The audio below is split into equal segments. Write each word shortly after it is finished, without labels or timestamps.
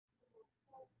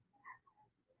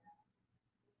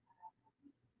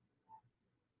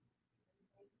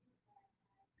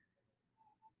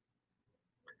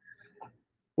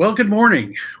Well, good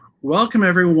morning. Welcome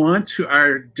everyone to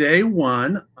our day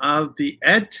one of the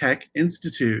EdTech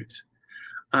Institute.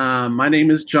 My name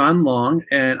is John Long,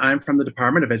 and I'm from the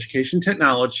Department of Education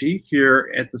Technology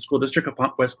here at the School District of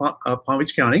Palm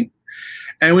Beach County.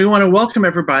 And we want to welcome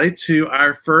everybody to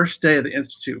our first day of the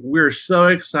Institute. We're so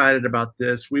excited about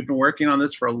this. We've been working on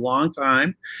this for a long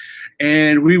time,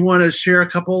 and we want to share a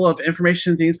couple of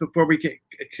information things before we get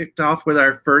kicked off with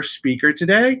our first speaker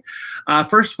today.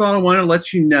 First of all, I want to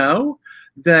let you know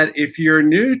that if you're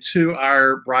new to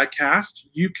our broadcast,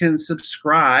 you can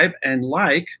subscribe and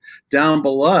like down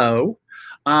below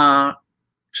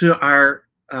to our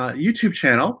YouTube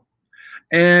channel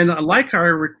and like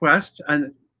our request,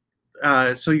 and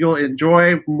so you'll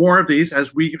enjoy more of these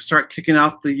as we start kicking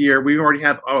off the year. We already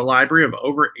have a library of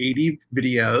over 80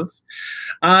 videos.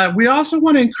 We also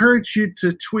want to encourage you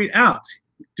to tweet out.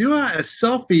 Do a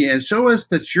selfie and show us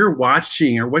that you're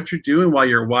watching or what you're doing while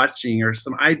you're watching or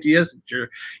some ideas that you're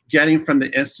getting from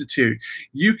the Institute.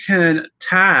 You can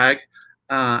tag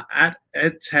at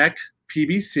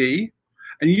EdTechPBC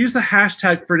and use the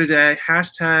hashtag for today,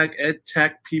 hashtag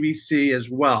EdTechPBC as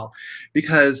well,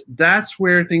 because that's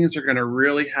where things are going to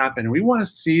really happen. We want to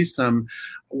see some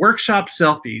workshop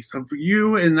selfies of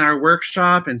you in our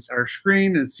workshop and our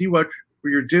screen and see what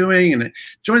you're doing and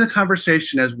join the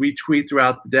conversation as we tweet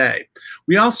throughout the day.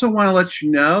 We also want to let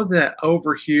you know that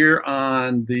over here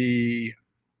on the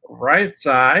right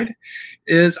side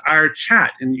is our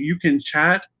chat, and you can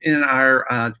chat in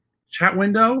our chat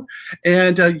window,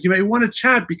 and you may want to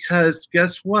chat because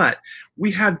guess what?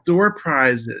 We have door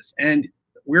prizes, and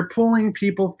we're pulling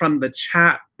people from the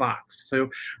chat box. So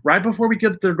right before we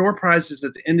give the door prizes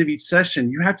at the end of each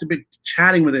session, you have to be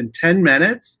chatting within 10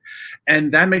 minutes,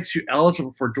 and that makes you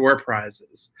eligible for door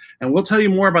prizes. And we'll tell you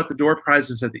more about the door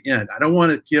prizes at the end. I don't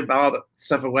want to give all the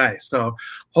stuff away, so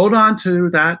hold on to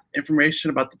that information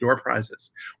about the door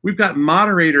prizes. We've got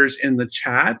moderators in the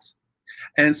chat,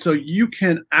 and so you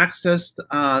can access,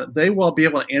 they will be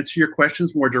able to answer your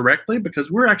questions more directly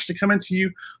because we're actually coming to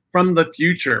you from the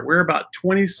future. We're about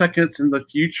 20 seconds in the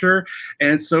future,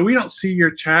 and so we don't see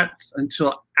your chats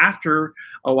until after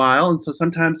a while, and so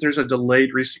sometimes there's a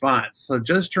delayed response. So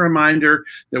just a reminder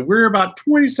that we're about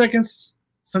 20 seconds,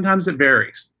 sometimes it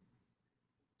varies.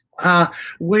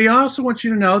 We also want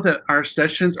you to know that our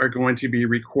sessions are going to be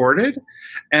recorded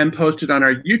and posted on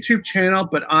our YouTube channel,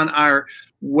 but on our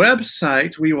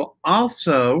website, we will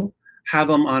also have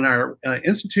them on our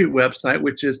Institute website,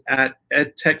 which is at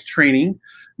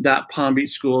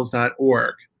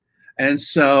edtechtraining.palmbeachschools.org. And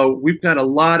so we've got a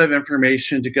lot of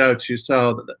information to go to.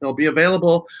 So they'll be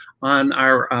available on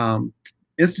our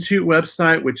Institute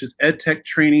website, which is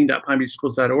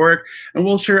edtechtraining.palmbeachschools.org, and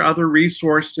we'll share other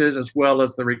resources as well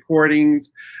as the recordings,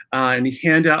 any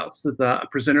handouts that the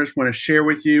presenters want to share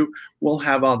with you. We'll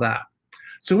have all that.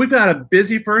 So we've got a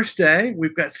busy first day.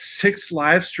 We've got 6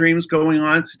 live streams going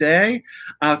on today.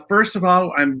 First of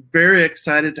all, I'm very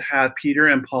excited to have Peter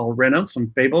and Paul Reynolds from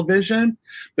Fable Vision,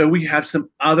 but we have some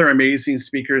other amazing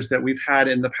speakers that we've had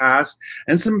in the past,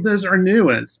 and some of those are new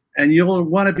ones. And you'll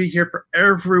want to be here for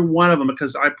every one of them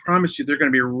because I promise you they're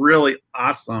going to be really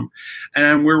awesome.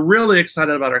 And we're really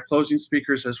excited about our closing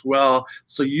speakers as well,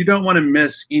 so you don't want to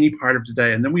miss any part of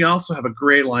today. And then we also have a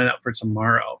great lineup for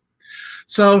tomorrow.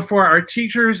 So for our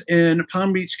teachers in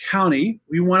Palm Beach County,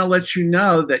 we want to let you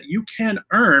know that you can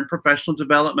earn professional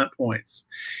development points.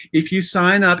 If you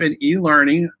sign up in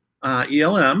e-learning,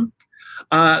 ELM,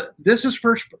 this is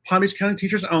for Palm Beach County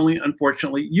teachers only,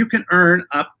 unfortunately. You can earn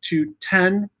up to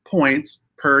 10 points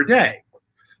per day.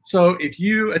 So if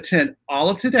you attend all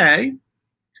of today,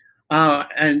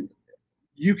 and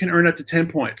you can earn up to 10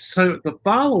 points. So the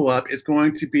follow-up is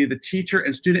going to be the teacher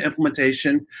and student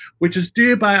implementation, which is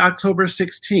due by October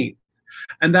 16th.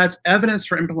 And that's evidence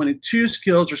for implementing 2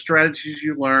 skills or strategies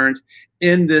you learned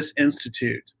in this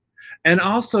institute. And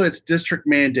also it's district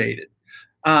mandated.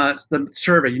 The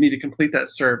survey, you need to complete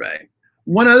that survey.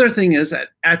 One other thing is that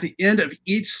at the end of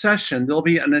each session, there'll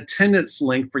be an attendance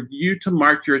link for you to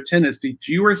mark your attendance that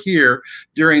you were here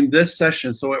during this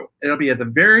session. So it'll be at the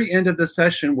very end of the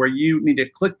session where you need to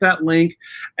click that link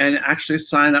and actually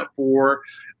sign up for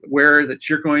where that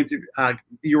you're going to,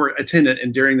 you were attendant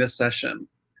and during this session.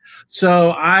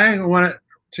 So I want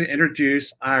to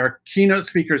introduce our keynote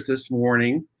speakers this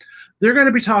morning. They're going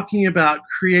to be talking about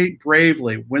create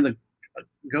bravely. When the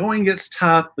going gets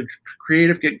tough, the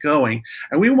creative get going.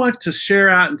 And we want to share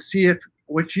out and see if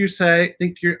what you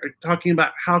think you're talking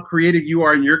about how creative you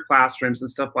are in your classrooms and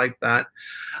stuff like that.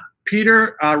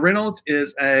 Peter Reynolds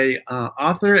is a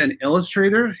author and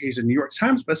illustrator. He's a New York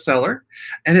Times bestseller.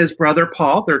 And his brother,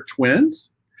 Paul, they're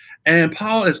twins. And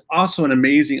Paul is also an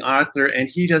amazing author, and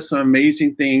he does some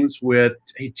amazing things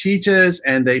he teaches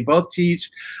and they both teach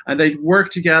and they work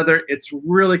together. It's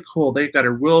really cool. They've got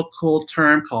a real cool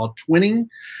term called twinning.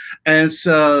 And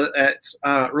so it's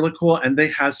really cool. And they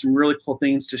have some really cool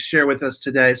things to share with us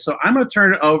today. So I'm going to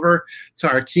turn it over to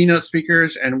our keynote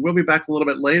speakers, and we'll be back a little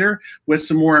bit later with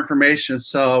some more information.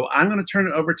 So I'm going to turn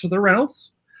it over to the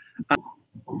Reynolds. All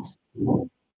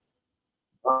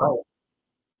right.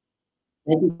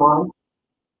 Thank you, John.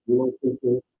 Really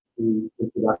appreciate the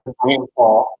introduction. I am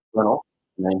Paul Reynolds,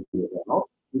 and I'm Peter Reynolds.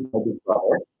 He's my big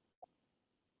brother.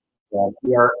 And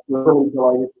we are really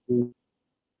delighted to be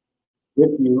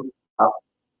with you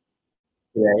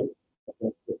today.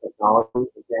 Thanks to technology, and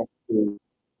thanks to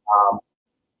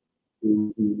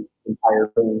the entire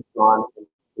thing, John,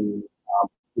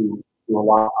 to a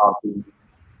lot of the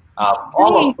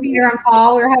Hey, Peter and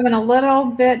Paul, we're having a little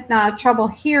bit trouble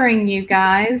hearing you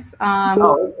guys.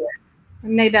 okay.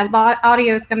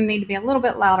 Audio is going to need to be a little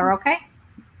bit louder, okay?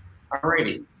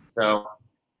 Alrighty. So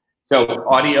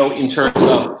audio in terms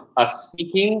of us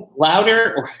speaking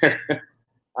louder,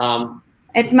 or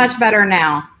it's much better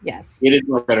now. Yes. It is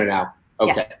much better now.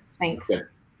 Okay. Yes, thanks. Good.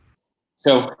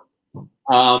 So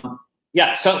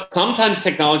yeah. So sometimes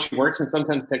technology works and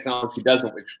sometimes technology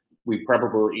doesn't, which we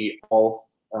probably all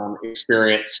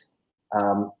experienced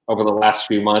over the last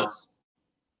few months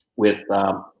with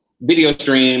video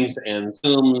streams and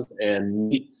Zooms and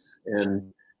Meets,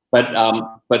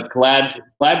 but glad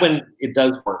when it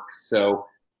does work. So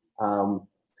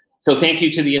so thank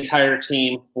you to the entire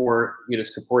team for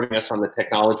supporting us on the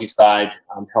technology side,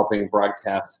 helping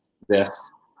broadcast this,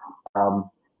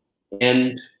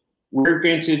 and we're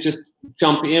going to just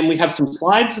jump in. We have some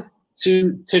slides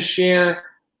to share,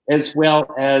 as well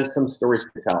as some stories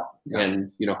to tell.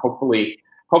 And hopefully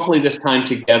this time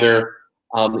together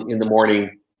in the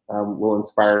morning will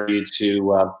inspire you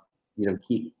to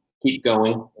keep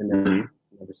going and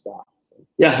never stop. So.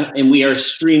 Yeah, and we are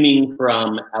streaming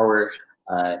from our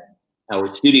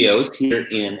studios here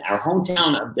in our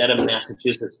hometown of Dedham,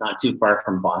 Massachusetts, not too far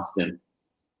from Boston,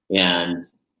 and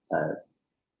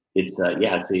it's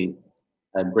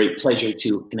a great pleasure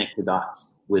to connect the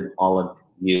dots with all of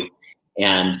you.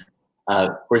 And of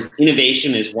course,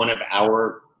 innovation is one of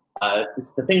our,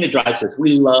 it's the thing that drives us.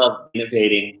 We love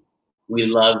innovating. We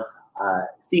love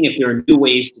seeing if there are new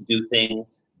ways to do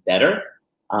things better.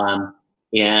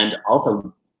 And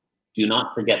also, do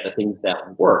not forget the things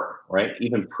that work, right?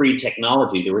 Even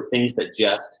pre-technology, there were things that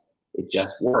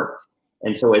just worked.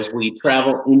 And so as we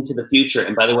travel into the future,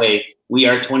 and by the way, we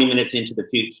are 20 minutes into the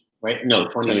future, right? No,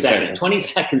 20 seconds. 20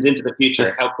 seconds into the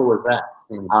future. How cool is that?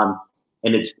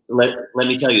 And it's let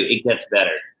me tell you, it gets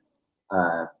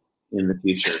better in the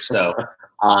future. So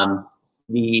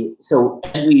so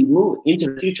as we move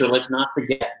into the future, let's not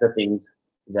forget the things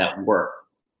that work.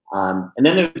 And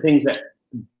then there are things that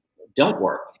don't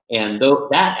work. And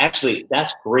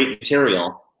that's great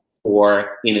material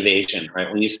for innovation, right?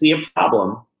 When you see a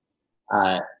problem,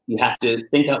 you have to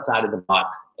think outside of the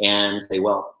box and say,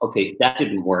 well, okay, that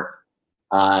didn't work.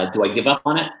 Do I give up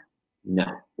on it? No.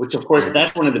 Which, of course,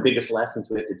 that's one of the biggest lessons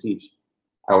we have to teach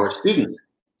our students.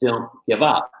 Don't give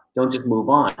up. Don't just move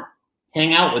on.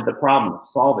 Hang out with the problem.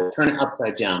 Solve it. Turn it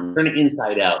upside down. Turn it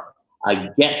inside out.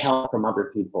 Get help from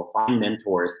other people. Find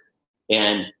mentors.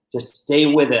 And just stay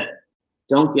with it.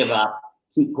 Don't give up.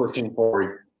 Keep pushing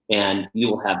forward. And you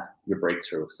will have your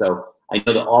breakthrough. So I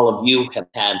know that all of you have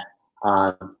had,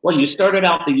 well, you started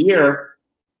out the year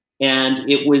and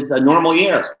it was a normal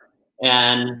year.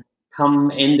 And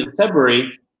come end of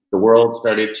February, the world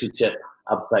started to tip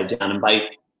upside down. And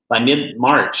by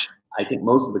mid-March, I think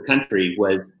most of the country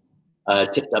was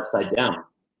tipped upside down,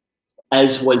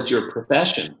 as was your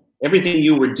profession. Everything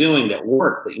you were doing that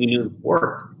worked, that you knew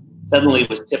worked, suddenly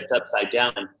was tipped upside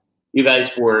down. And you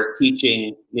guys were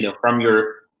teaching, from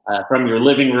your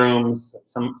living rooms,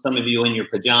 some of you in your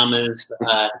pajamas,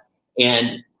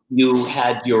 and you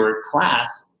had your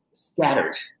class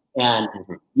scattered. And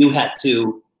you had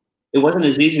to, it wasn't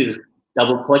as easy as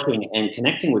double clicking and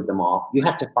connecting with them all. You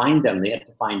had to find them. They had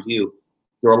to find you.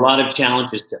 There were a lot of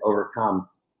challenges to overcome.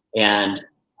 And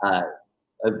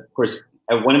of course,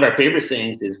 one of our favorite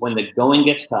things is when the going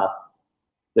gets tough,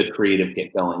 the creative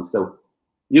get going. So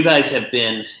you guys have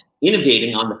been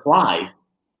innovating on the fly,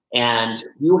 and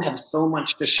you have so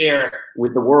much to share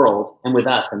with the world and with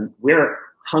us. And we're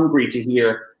hungry to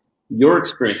hear your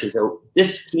experiences. So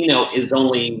this keynote is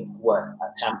only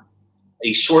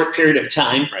a short period of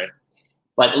time, right?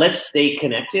 But let's stay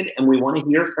connected, and we want to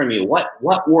hear from you.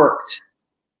 What worked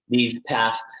these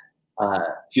past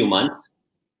few months,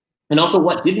 and also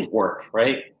what didn't work,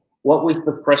 right? What was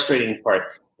the frustrating part?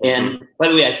 And by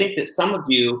the way, I think that some of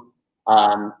you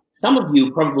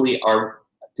probably are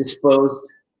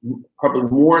disposed probably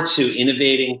more to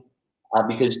innovating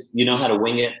because you know how to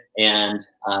wing it, and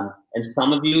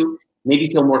some of you maybe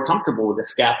feel more comfortable with the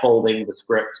scaffolding, the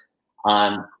script,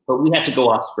 but we had to go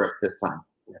off script this time,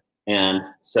 and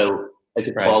so I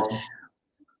think Paul's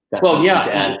got something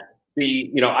to add.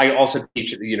 I also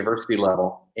teach at the university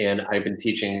level, and I've been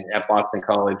teaching at Boston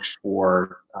College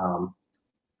for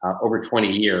over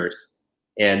 20 years,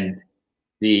 and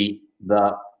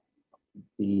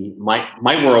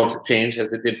my world changed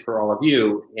as it did for all of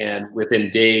you, and within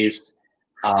days,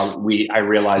 I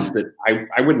realized that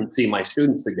I wouldn't see my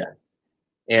students again,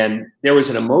 and there was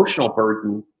an emotional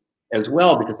burden as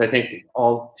well, because I think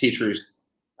all teachers,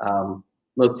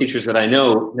 most teachers that I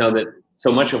know that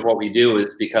so much of what we do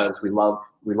is because we love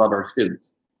our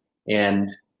students, and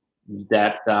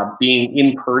that being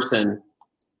in person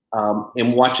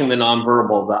and watching the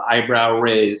nonverbal, the eyebrow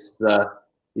raised, the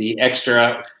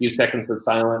extra few seconds of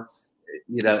silence,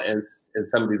 as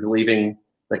somebody's leaving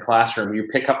the classroom, you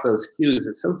pick up those cues.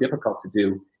 It's so difficult to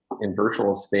do in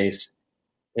virtual space.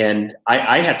 And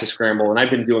I had to scramble, and I've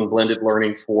been doing blended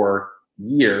learning for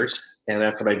years, and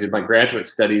that's what I did my graduate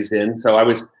studies in. So I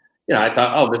was, I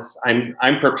thought, oh,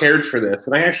 I'm prepared for this.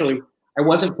 And I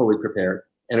wasn't fully prepared.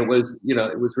 And it was,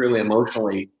 it was really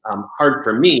emotionally hard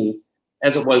for me,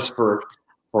 as it was for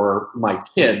my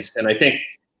kids. And I think,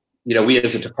 we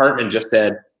as a department just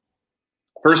said,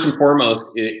 first and foremost,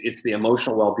 it's the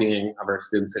emotional well-being of our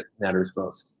students that matters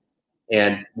most.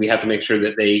 And we have to make sure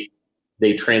that they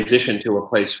transition to a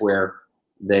place where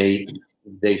they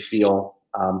feel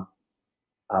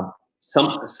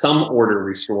some order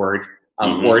restored,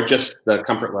 or just the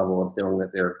comfort level of knowing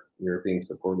that they're being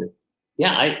supported.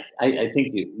 Yeah, I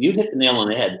think you hit the nail on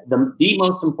the head. The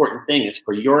most important thing is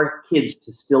for your kids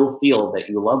to still feel that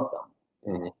you love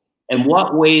them. And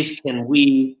what ways can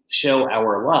we show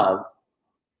our love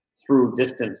through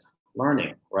distance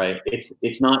learning, right?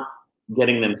 It's not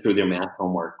getting them through their math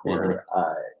homework or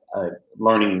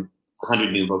learning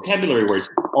 100 new vocabulary words,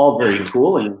 all very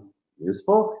cool and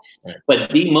useful.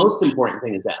 But the most important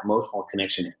thing is that emotional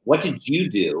connection. What did you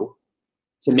do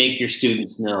to make your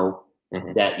students know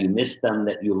that you miss them,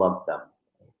 that you love them?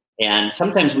 And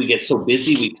sometimes we get so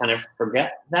busy, we kind of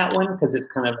forget that one, because it's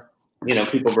kind of,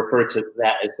 people refer to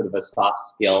that as sort of a soft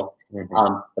skill.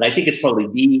 But I think it's probably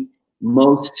the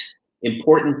most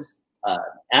important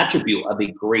attribute of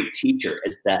a great teacher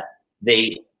is that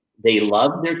they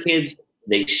love their kids,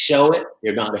 they show it,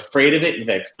 they're not afraid of it. In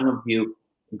fact, some of you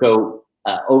go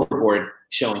overboard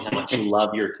showing how much you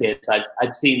love your kids.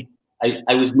 I've seen,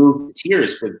 I was moved to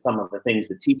tears with some of the things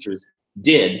the teachers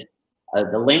did,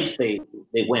 the lengths they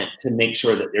went to make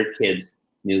sure that their kids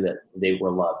knew that they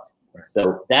were loved.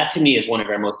 So that to me is one of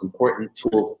our most important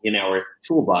tools in our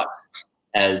toolbox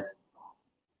as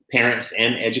parents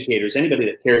and educators, anybody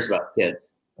that cares about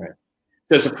kids.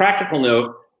 So as a practical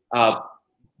note, our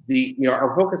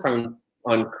focus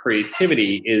on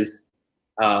creativity is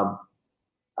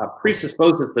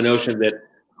presupposes the notion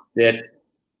that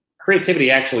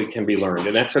creativity actually can be learned,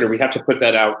 and that's we have to put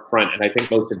that out front. And I think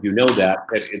most of you know that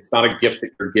it's not a gift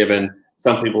that you're given.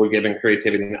 Some people are given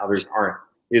creativity and others aren't.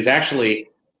 It is actually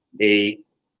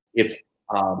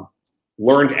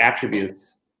learned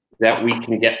attributes that we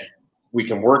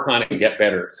can work on and get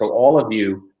better. So all of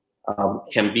you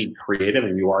can be creative,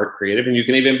 and you are creative, and you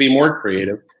can even be more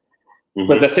creative.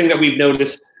 But the thing that we've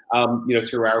noticed,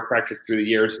 through our practice through the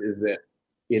years is that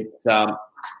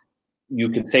you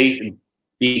can say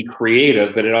be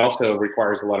creative, but it also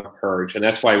requires a lot of courage, and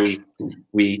that's why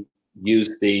we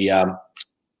use the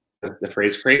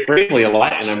phrase "create bravely" a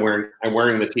lot. And I'm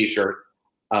wearing the T-shirt,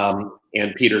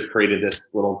 and Peter created this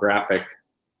little graphic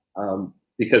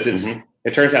because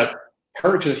it turns out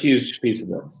courage is a huge piece of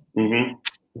this.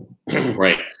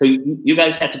 Right. So you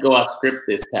guys had to go off script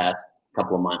this past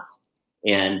couple of months,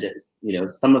 and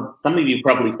some of you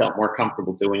probably felt more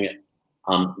comfortable doing it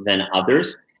than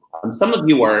others. Some of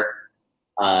you are,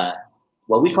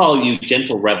 we call you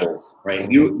gentle rebels, right?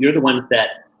 You're the ones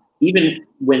that even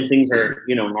when things are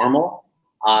normal,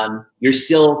 you're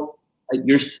still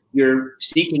you're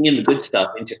sneaking in the good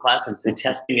stuff into classrooms and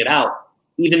testing it out,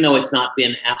 even though it's not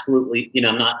been absolutely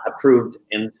not approved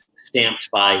and stamped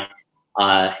by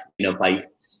by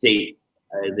the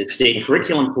state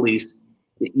curriculum police.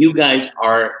 You guys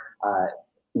are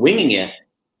winging it.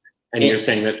 And you're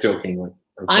saying that jokingly.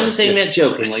 I'm saying that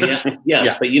jokingly. Yeah.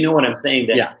 Yes, but you know what I'm saying.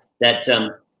 That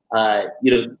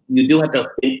you do have to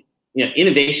think.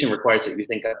 Innovation requires that you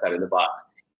think outside of the box.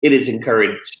 It is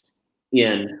encouraged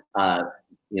in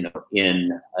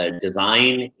in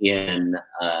design, in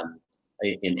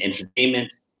in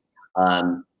entertainment,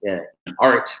 in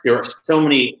art. There are so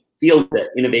many fields that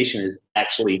innovation is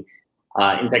actually,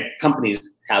 in fact, companies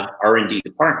have R&D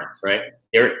departments, right?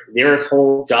 Their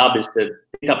whole job is to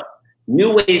pick up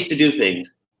new ways to do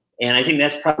things. And I think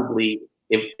that's probably,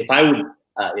 if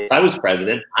I was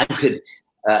president, I could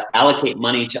allocate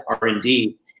money to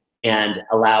R&D and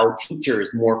allow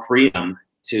teachers more freedom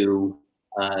to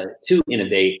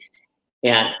innovate,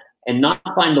 and not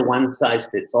find the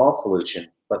one-size-fits-all solution,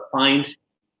 but find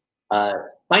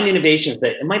innovations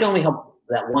that it might only help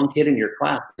that one kid in your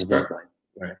class that's struggling.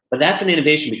 Right. But that's an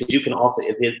innovation, because you can also,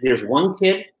 if there's one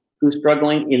kid who's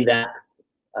struggling in that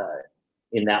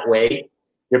way,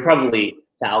 there are probably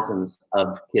thousands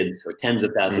of kids, or tens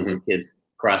of thousands of kids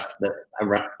across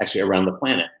around the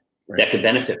planet that could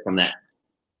benefit from that.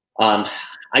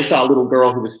 I saw a little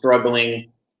girl who was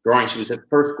struggling drawing. She was a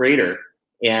first grader,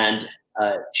 and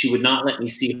she would not let me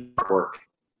see her work.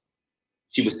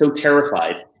 She was so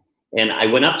terrified. And I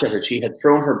went up to her. She had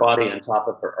thrown her body on top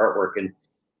of her artwork. And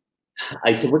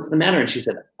I said, "What's the matter?" And she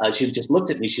said, she just looked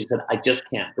at me. She said, "I just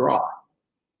can't draw."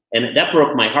 And that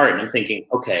broke my heart. And I'm thinking,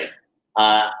 okay,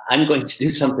 I'm going to do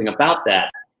something about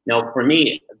that. Now, for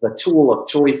me, the tool of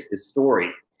choice is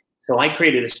story. So I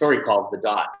created a story called The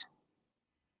Dot,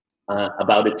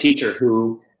 about a teacher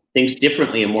who thinks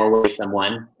differently in more ways than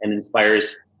one, and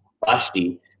inspires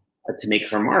Vashti to make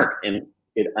her mark. And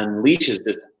it unleashes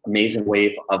this amazing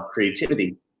wave of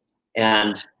creativity.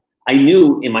 And I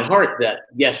knew in my heart that,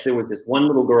 yes, there was this one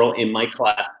little girl in my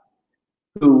class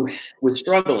who was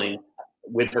struggling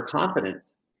with her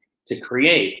confidence to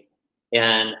create.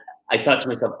 And I thought to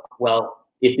myself, well,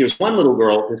 if there's one little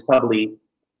girl, there's probably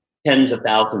tens of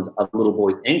thousands of little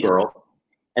boys and girls.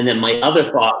 And then my other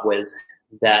thought was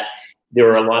that there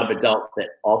were a lot of adults that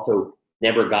also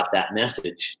never got that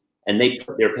message, and they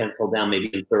put their pencil down maybe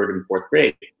in 3rd and 4th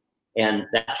grade, and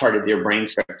that part of their brain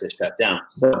started to shut down.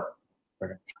 So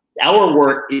our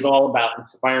work is all about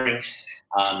inspiring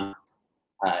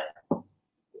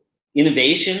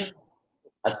innovation,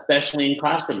 especially in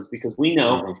classrooms, because we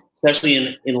know,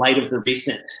 especially in light of the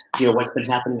recent, what's been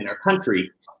happening in our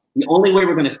country, the only way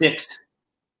we're going to fix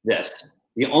this,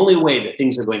 the only way that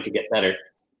things are going to get better,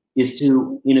 is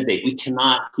to innovate. We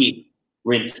cannot keep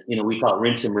we call it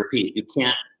rinse and repeat. You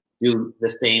can't do the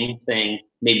same thing,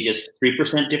 maybe just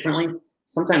 3% differently.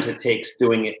 Sometimes it takes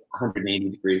doing it 180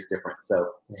 degrees different.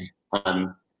 So,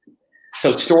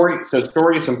 so story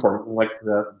is important, like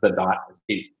the Dot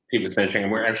Pete was mentioning,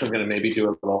 and we're actually going to maybe do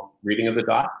a little reading of the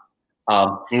Dot.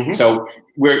 So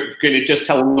we're going to just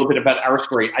tell a little bit about our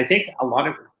story. I think a lot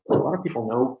of people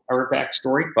know our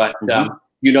backstory, but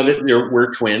you know that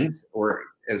we're twins, or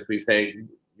as we say,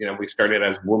 we started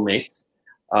as roommates.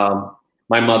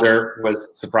 My mother was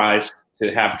surprised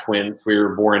to have twins. We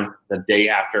were born the day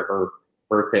after her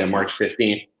birthday on March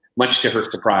 15th, much to her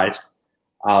surprise.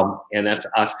 And that's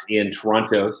us in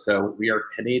Toronto. So we are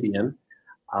Canadian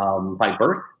by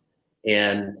birth.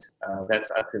 And that's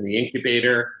us in the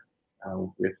incubator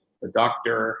with the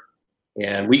doctor.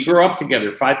 And we grew up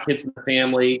together, 5 kids in the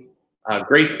family,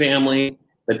 great family,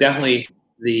 but definitely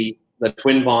the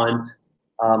twin bond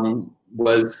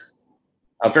was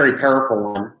a very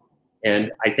powerful one.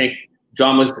 And I think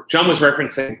John was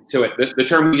referencing to it. The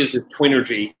term we use is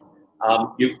twinergy.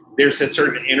 There's a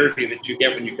certain energy that you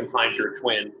get when you can find your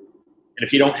twin. And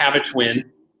if you don't have a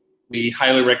twin, we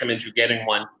highly recommend you getting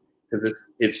one, because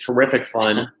it's terrific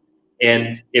fun.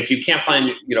 And if you can't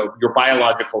find your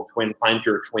biological twin, find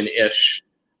your twin-ish.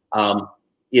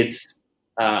 It's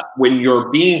when you're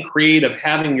being creative,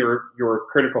 having your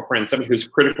critical friend, somebody who's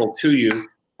critical to you,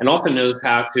 and also knows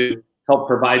how to help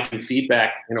provide you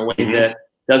feedback in a way that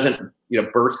doesn't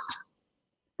burst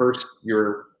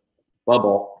your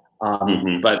bubble,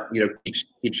 but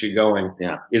keeps you going,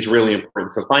 is really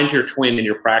important. So find your twin in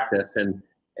your practice, and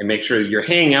make sure that you're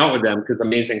hanging out with them, because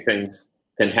amazing things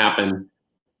can happen.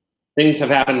 Things have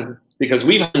happened because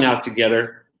we've hung out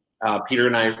together. Peter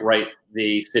and I write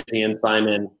the Sydney and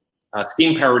Simon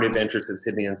steam-powered adventures of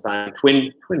Sydney and Simon.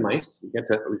 Twin mice. We get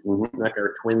to snuck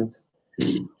our twinness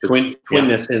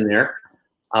in there.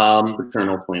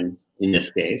 Fraternal twins in this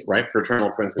case, right?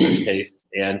 Fraternal twins in this case.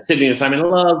 And Sydney and Simon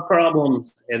love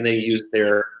problems, and they use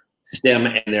their STEM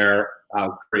and their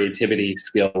creativity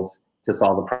skills to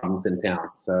solve the problems in town.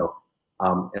 So,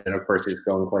 and then of course, there's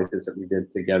going places that we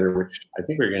did together, which I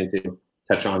think we're going to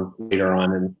touch on later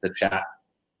on in the chat.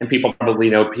 And people probably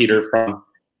know Peter from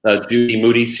the Judy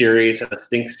Moody series and the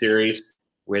Stink series,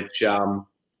 which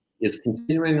is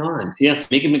continuing on. Yes,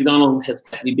 Megan McDonald has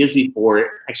kept me busy for,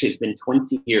 actually it's been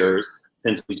 20 years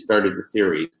since we started the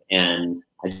series, and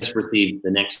I just received the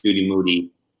next Judy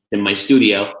Moody in my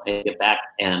studio, I get back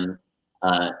and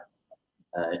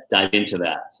dive into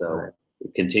that. So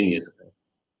it continues.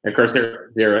 And of course,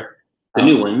 they're the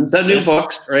new ones, the new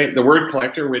books, right? The Word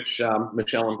Collector, which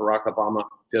Michelle and Barack Obama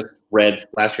just read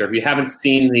last year. If you haven't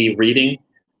seen the reading,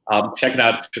 check it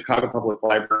out. Chicago Public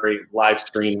Library live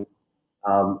streamed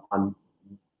on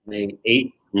May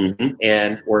 8th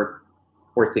and or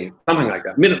 14th, something like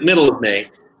that, middle of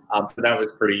May. So that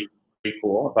was pretty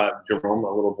cool, about Jerome,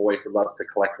 a little boy who loves to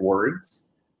collect words.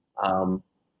 And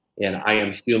I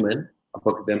Am Human, a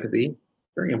book of empathy,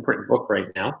 very important book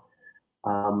right now.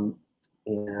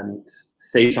 And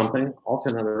Say Something, also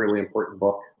another really important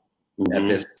book at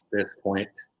this point.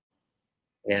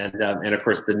 And of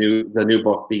course the new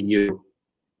book, Be You,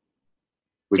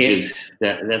 which is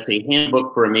that's a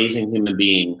handbook for amazing human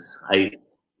beings. I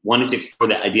wanted to explore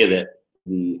that idea that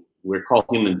we're called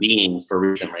human beings for a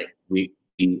reason, right? We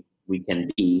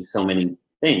can be so many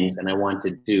things, and I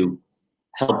wanted to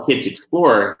help kids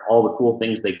explore all the cool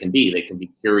things they can be. They can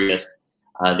be curious,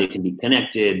 they can be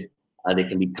connected, they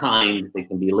can be kind, they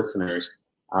can be listeners.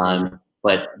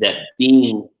 But that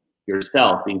being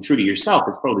yourself, being true to yourself,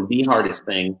 is probably the hardest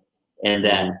thing. And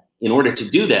that in order to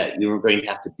do that, you're going to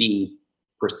have to be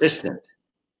persistent.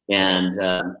 And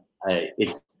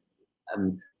it's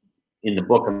in the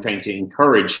book, I'm trying to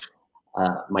encourage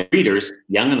my readers,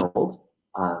 young and old,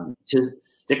 to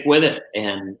stick with it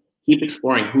and keep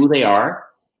exploring who they are,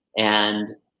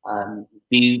 and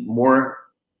be more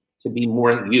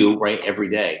you, right, every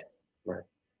day. Right.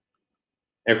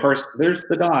 And of course, there's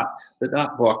the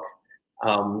Dot book,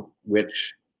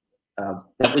 which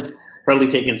that was probably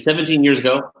taken 17 years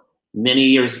ago, many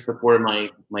years before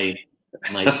my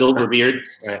silver beard.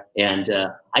 Right. And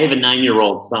I have a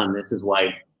 9-year-old son. This is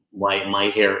why my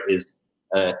hair is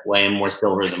why I'm more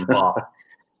silver than Paul.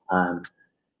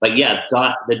 But yeah,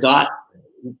 the Dot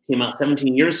came out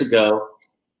 17 years ago,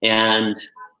 and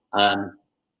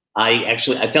I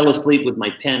fell asleep with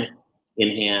my pen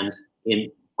in hand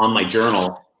on my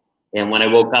journal, and when I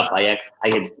woke up,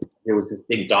 there was this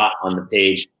big dot on the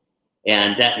page,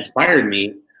 and that inspired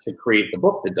me to create the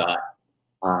book, The Dot.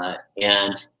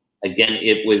 And again,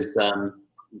 it was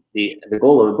the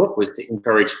goal of the book was to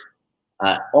encourage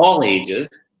all ages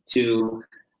to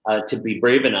be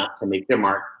brave enough to make their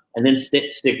mark, and then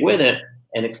stick with it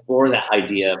and explore that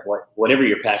idea of whatever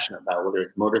you're passionate about, whether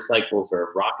it's motorcycles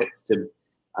or rockets to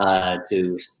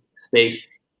space.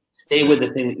 Stay with the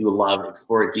thing that you love,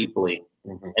 explore it deeply,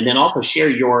 and then also share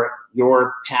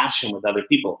your passion with other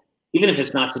people, even if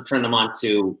it's not to turn them on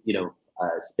to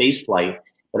space flight,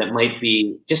 but it might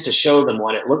be just to show them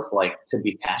what it looks like to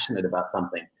be passionate about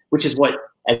something. Which is what,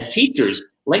 as teachers,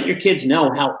 let your kids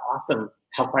know how awesome,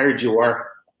 how fired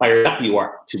up you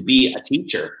are to be a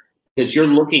teacher, because you're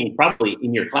looking probably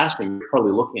in your classroom, you're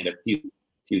probably looking at a few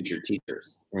future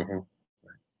teachers.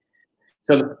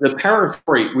 So the power of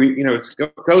story,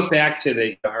 it goes back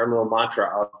to our little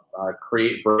mantra of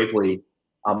create bravely.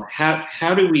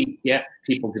 How do we get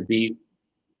people to be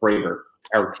braver?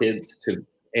 Our kids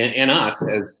and us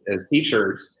as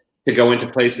teachers, to go into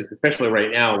places, especially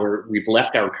right now where we've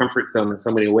left our comfort zone in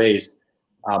so many ways.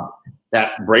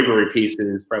 That bravery piece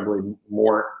is probably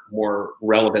more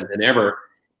relevant than ever.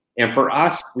 And for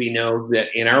us, we know that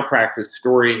in our practice,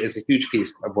 story is a huge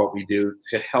piece of what we do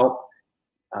to help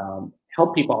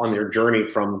people on their journey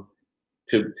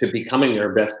to becoming their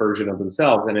best version of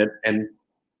themselves. And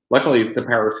luckily, the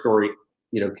power of story,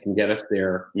 can get us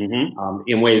there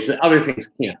in ways that other things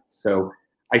can't. So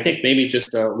I think maybe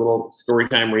just a little story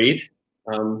time read.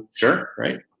 Sure.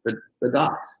 Right. The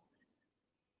Dot.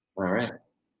 All right.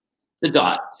 The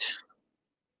Dot.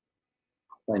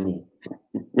 Funny.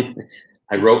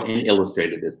 I wrote and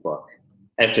illustrated this book.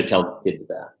 I have to tell kids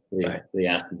that. They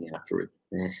asked me afterwards.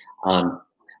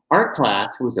 Art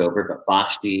class was over, but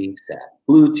Vashti sat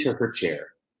glued to her chair.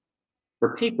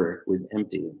 Her paper was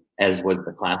empty, as was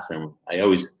the classroom. I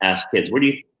always ask kids, where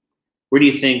do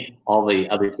you think all the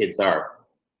other kids are?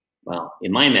 Well,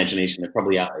 in my imagination, they're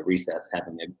probably out at recess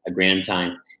having a grand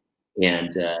time.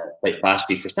 And but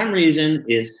Vashti, for some reason,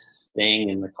 is staying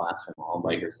in the classroom all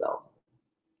by herself.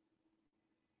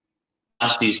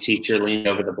 Vashti's teacher leaned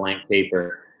over the blank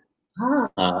paper.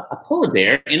 A polar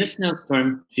bear in a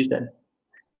snowstorm, she said.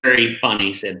 Very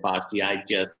funny, said Vashti. I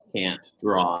just can't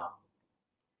draw.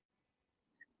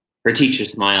 Her teacher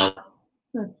smiled.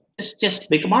 Just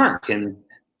make a mark and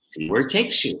see where it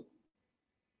takes you.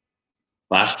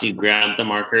 Vashti grabbed the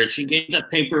marker. She gave the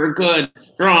paper a good,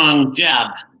 strong jab.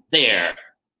 There.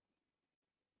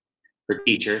 Her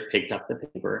teacher picked up the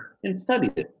paper and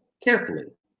studied it carefully.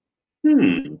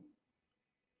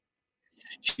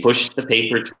 She pushed the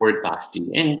paper toward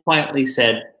Vashti and quietly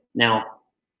said, Now,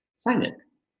 sign it.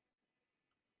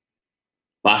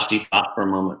 Vashti thought for a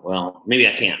moment, well, maybe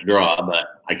I can't draw,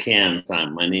 but I can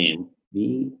sign my name.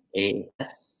 V-A-S-H-T-I.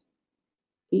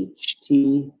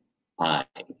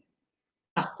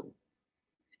 Vashti.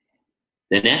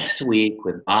 The next week,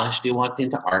 when Vashti walked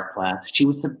into art class, she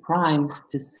was surprised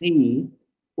to see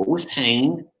what was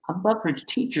hanging above her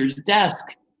teacher's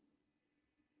desk.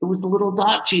 It was the little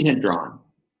dot she had drawn.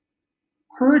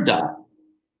 Her dot,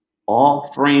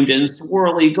 all framed in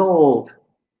swirly gold.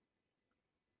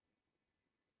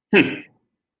 I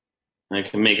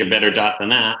can make a better dot than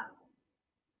that.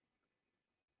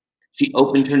 She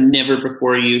opened her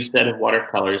never-before-used set of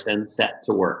watercolors and set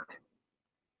to work.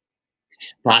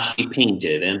 Vashti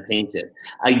painted and painted.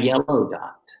 A yellow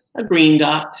dot, a green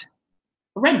dot,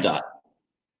 a red dot,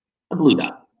 a blue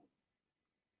dot.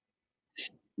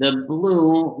 The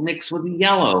blue mixed with the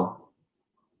yellow.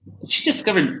 She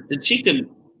discovered that she could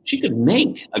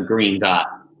make a green dot.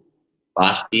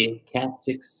 Vashti kept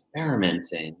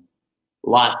experimenting.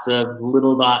 Lots of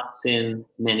little dots in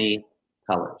many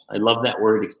colors. I love that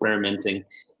word, experimenting.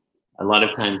 A lot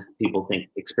of times people think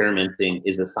experimenting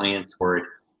is a science word,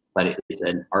 but it is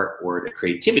an art word, a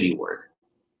creativity word.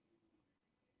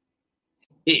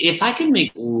 If I could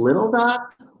make little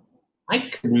dots, I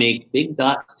could make big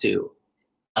dots too.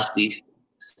 Vashti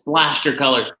splashed her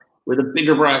colors with a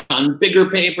bigger brush on bigger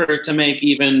paper to make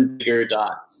even bigger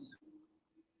dots.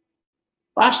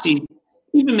 Vashti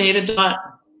even made a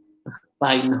dot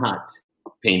by not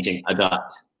painting a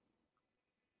dot.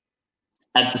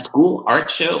 At the school art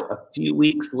show a few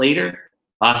weeks later,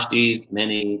 Vashti's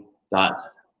many dots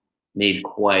made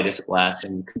quite a splash.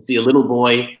 And you can see a little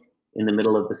boy in the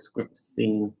middle of the script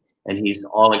scene, and he's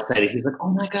all excited. He's like, oh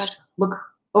my gosh, look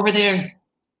over there.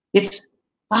 It's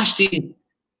Vashti,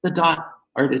 the dot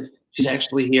artist. She's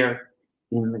actually here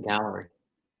in the gallery.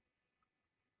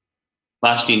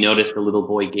 Vashti noticed the little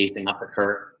boy gazing up at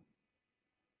her.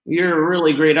 You're a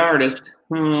really great artist.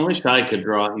 I wish I could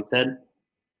draw, he said.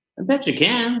 I bet you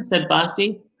can, said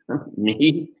Vashti.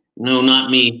 Me? No, not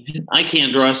me. I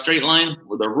can't draw a straight line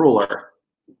with a ruler.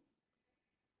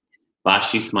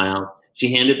 Vashti smiled.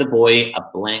 She handed the boy a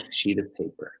blank sheet of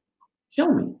paper.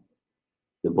 Show me.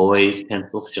 The boy's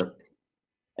pencil shook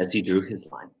as he drew his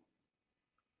line.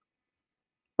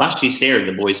 Vashti stared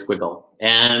at the boy's squiggle,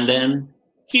 and then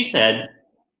she said,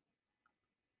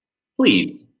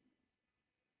 please,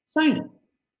 sign it.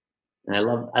 And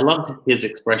I loved his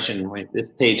expression. Right? This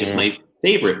page is my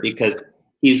favorite because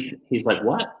he's like,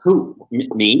 what? Who?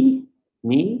 Me?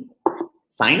 Me?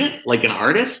 Sign it? Like an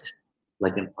artist?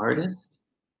 Like an artist?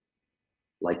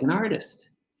 Like an artist.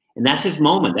 And that's his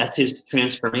moment. That's his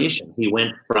transformation. He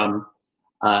went from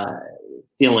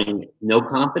feeling no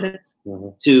confidence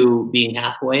to being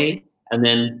halfway, and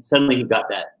then suddenly he got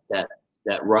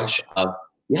that rush of,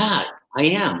 yeah, I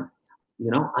am.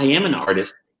 I am an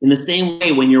artist. In the same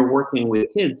way, when you're working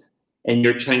with kids and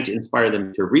you're trying to inspire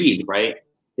them to read, right?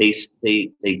 They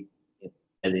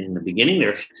in the beginning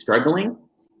they're struggling,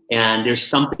 and there's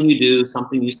something you do,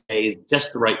 something you say,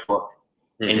 just the right book,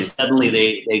 and suddenly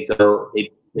they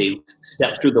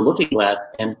step through the looking glass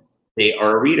and they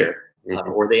are a reader,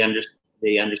 or they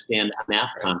understand a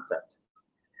math concept.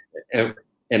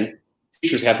 And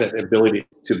teachers have that ability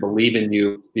to believe in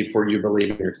you before you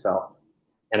believe in yourself,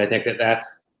 and I think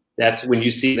that's when you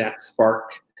see that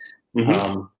spark.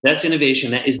 That's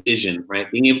innovation. That is vision, right?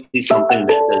 Being able to see something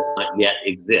that does not yet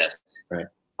exist, right?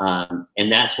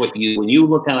 And that's what when you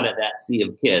look out at that sea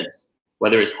of kids,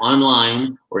 whether it's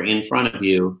online or in front of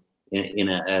you in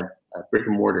a brick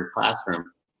and mortar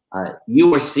classroom,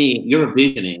 you're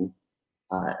visioning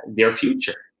their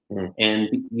future, and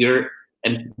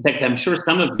in fact, I'm sure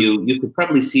some of you could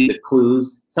probably see the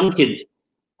clues. Some kids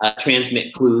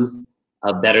transmit clues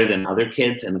better than other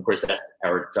kids, and of course that's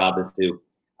our job, is to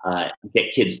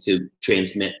get kids to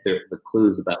transmit the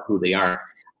clues about who they are.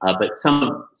 But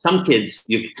some kids,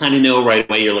 you kind of know right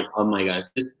away. You're like, oh my gosh,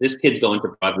 this kid's going to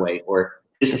Broadway, or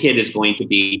this kid is going to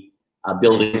be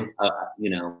building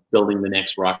the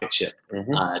next rocket ship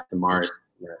to Mars.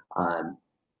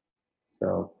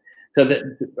 So that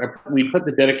we put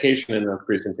the dedication in the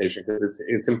presentation because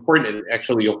it's important.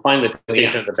 Actually, you'll find the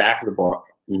dedication at the back of the book.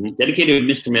 Dedicated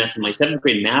to Mr. Masson, my 7th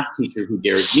grade math teacher who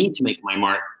dared me to make my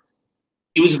mark.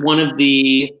 He was one of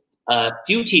the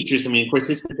few teachers. I mean, of course,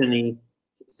 this is in the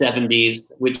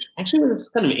 70s, which actually was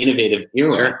kind of an innovative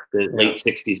era, the late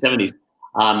 60s, 70s.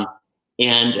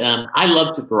 I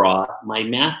love to draw. My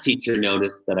math teacher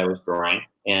noticed that I was drawing.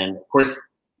 And of course,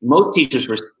 most teachers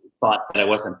thought that I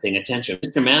wasn't paying attention.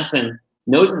 Mr. Masson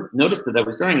noticed that I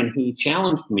was drawing, and he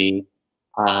challenged me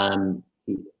to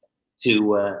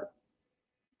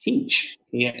teach.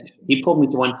 He pulled me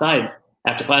to one side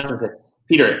after class and said,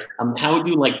 Peter, how would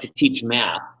you like to teach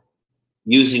math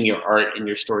using your art and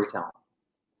your storytelling?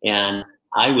 And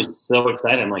I was so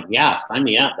excited. I'm like, yeah, sign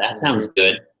me up. That sounds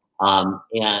good.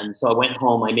 And so I went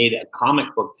home. I made a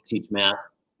comic book to teach math.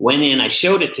 Went in, I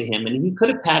showed it to him, and he could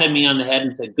have patted me on the head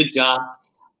and said, good job.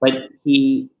 But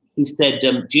he said,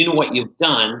 do you know what you've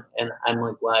done? And I'm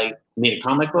like, well, I made a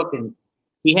comic book. And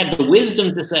he had the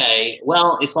wisdom to say,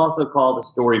 well, it's also called a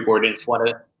storyboard, and it's what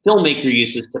a filmmaker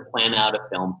uses to plan out a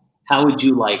film. How would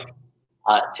you like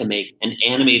to make an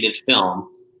animated film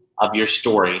of your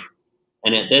story?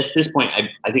 And at this point,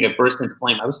 I think I burst into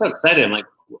flame. I was so excited. I'm like,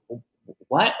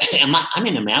 what? I'm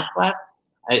in a math class?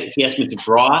 He asked me to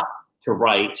draw, to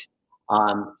write,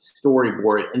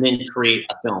 storyboard, and then create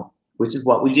a film, which is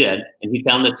what we did. And he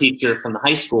found the teacher from the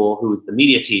high school who was the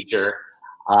media teacher,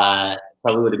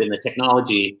 probably would have been the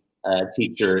technology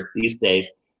teacher these days.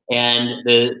 And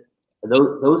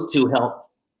those two helped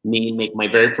me make my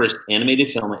very first animated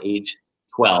film at age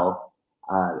 12.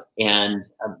 And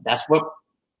that's what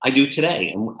I do today.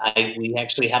 And we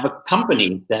actually have a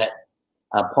company that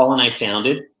Paul and I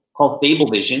founded called Fable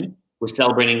Vision. We're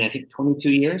celebrating, I think, 22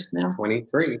 years now.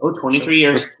 23. Oh, 23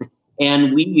 years.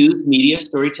 And we use media,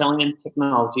 storytelling, and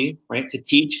technology, right, to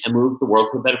teach and move the world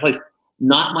to a better place.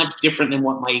 Not much different than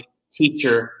what my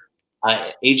teacher,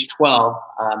 at age 12,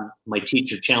 my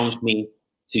teacher challenged me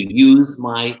to use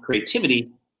my creativity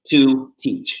to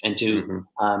teach and to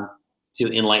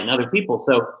enlighten other people.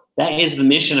 So that is the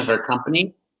mission of our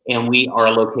company. And we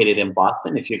are located in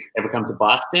Boston. If you ever come to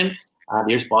Boston,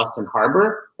 there's Boston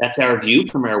Harbor. That's our view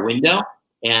from our window.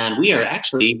 And we are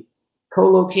actually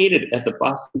co-located at the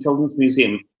Boston Children's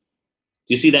Museum. Do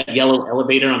you see that yellow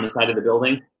elevator on the side of the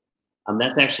building?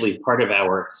 That's actually part of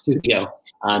our studio.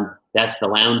 That's the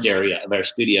lounge area of our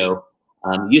studio.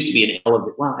 Used to be an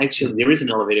elevator. Well, actually, there is an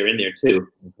elevator in there too.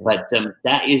 But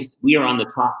we are on the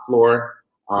top floor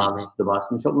of the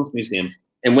Boston Children's Museum.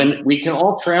 And when we can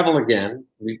all travel again,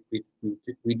 we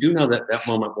do know that that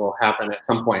moment will happen at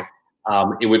some point.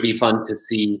 It would be fun to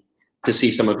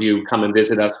see some of you come and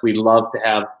visit us. We'd love to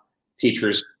have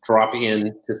teachers drop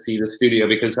in to see the studio,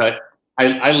 because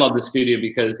I love the studio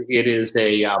because it is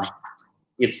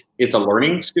it's a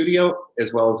learning studio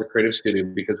as well as a creative studio,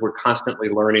 because we're constantly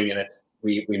learning, and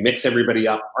we mix everybody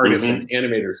up, artists and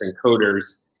animators and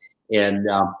coders, and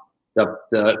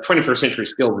the 21st century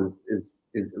skills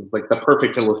is like the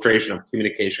perfect illustration of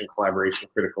communication, collaboration,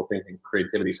 critical thinking,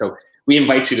 creativity. So we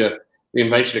invite you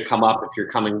to come up if you're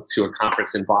coming to a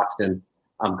conference in Boston,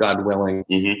 God willing.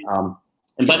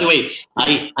 And by the way,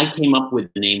 I came up with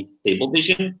the name Fable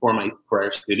Vision for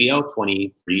our studio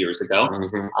 23 years ago.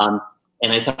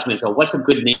 And I thought to myself, what's a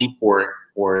good name for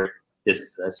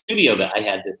this studio that I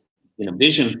had this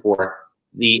vision for?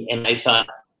 And I thought,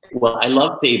 well, I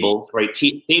love fables, right?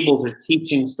 Fables are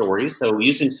teaching stories, so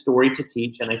using story to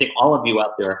teach. And I think all of you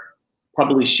out there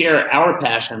probably share our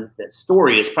passion that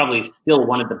story is probably still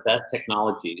one of the best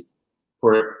technologies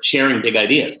for sharing big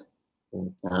ideas,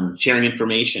 sharing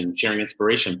information, sharing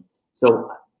inspiration. So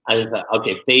I thought,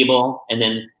 okay, fable, and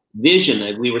then vision,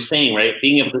 as we were saying, right?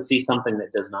 Being able to see something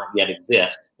that does not yet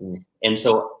exist. And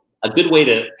so a good way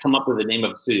to come up with the name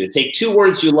of a studio, take two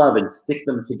words you love and stick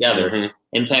them together.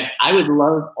 In fact, I would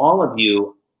love all of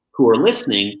you who are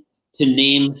listening to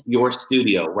name your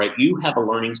studio, right? You have a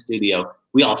learning studio.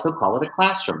 We also call it a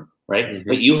classroom, right?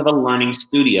 But you have a learning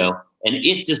studio, and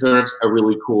it deserves a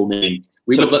really cool name.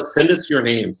 Send us your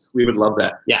names. We would love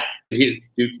that. Yeah. You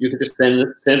could just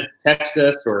text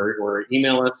us or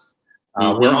email us.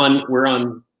 We're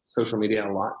on social media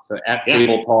a lot. So at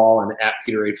Fable Paul and at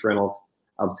Peter H. Reynolds.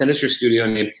 Send us your studio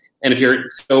name. And if you're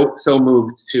so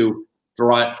moved to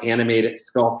draw it, animate it,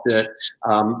 sculpt it,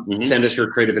 send us your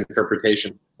creative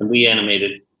interpretation. And we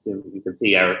animated, so you can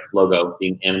see our logo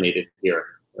being animated here.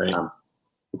 Right.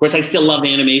 Of course, I still love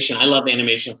animation. I love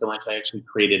animation so much, I actually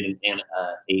created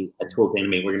a tool to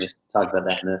animate. We're going to talk about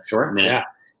that in a short minute. Yeah.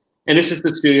 And this is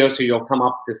the studio, so you'll come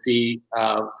up to see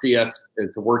us.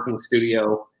 It's a working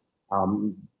studio,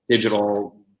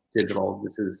 digital.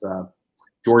 This is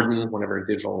Jordan, one of our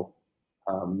digital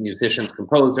musicians,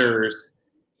 composers.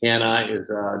 Hannah is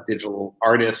a digital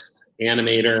artist,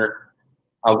 animator.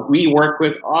 We work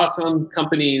with awesome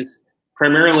companies,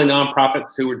 primarily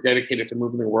nonprofits who are dedicated to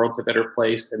moving the world to a better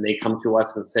place, and they come to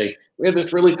us and say, we have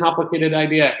this really complicated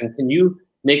idea, and can you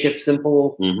make it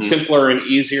simpler and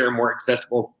easier and more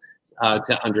accessible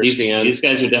to understand? These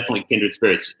guys are definitely kindred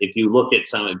spirits. If you look at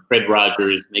some of Fred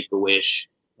Rogers, Make-A-Wish,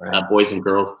 Boys and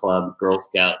Girls Club, Girl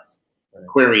Scouts,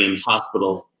 aquariums,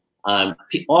 hospitals,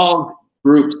 all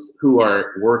groups who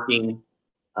are working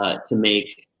to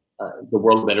make the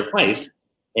world a better place.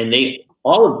 And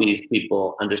all of these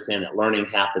people understand that learning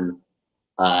happens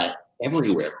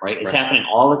everywhere, right? It's happening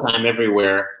all the time,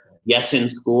 everywhere. Yes, in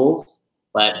schools,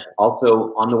 but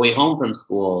also on the way home from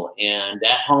school, and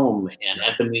at home, and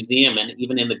at the museum, and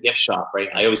even in the gift shop, right?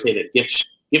 I always say that gift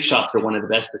shops are one of the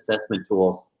best assessment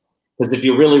tools, because if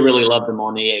you really, really love the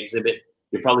Monet exhibit,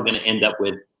 you're probably going to end up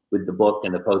with the book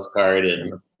and the postcard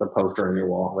and the poster on your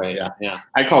wall, right? Yeah.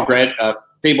 I call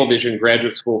Fable Vision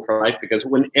Graduate School for Life, because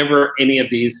whenever any of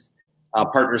these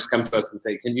partners come to us and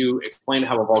say, "Can you explain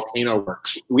how a volcano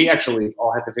works?" We actually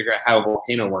all have to figure out how a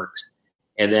volcano works,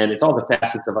 and then it's all the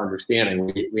facets of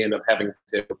understanding. We end up having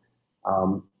to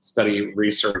study,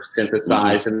 research,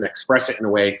 synthesize, and express it in a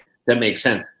way that makes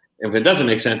sense. If it doesn't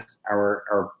make sense,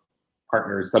 our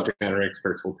partners, subject matter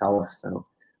experts, will tell us.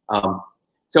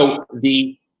 So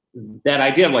that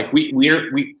idea of like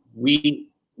we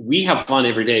have fun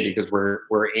every day because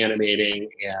we're animating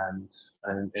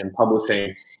and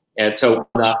publishing, and so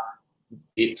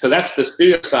that's the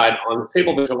studio side. On the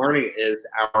Fable Visual Learning is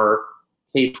our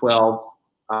K-12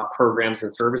 programs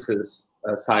and services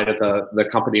side of the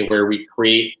company, where we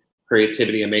create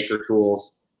creativity and maker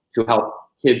tools to help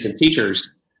kids and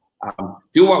teachers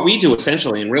do what we do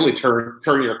essentially, and really turn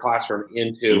your classroom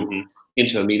into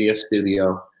a media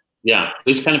studio. Yeah, it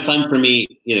was kind of fun for me,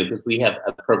 because we have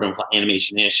a program called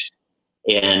Animation-ish,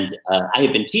 and I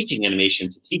had been teaching animation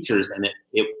to teachers, and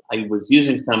I was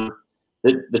using some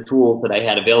the tools that I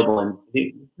had available, and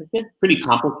they get pretty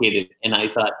complicated. And I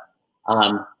thought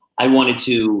I wanted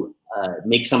to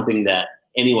make something that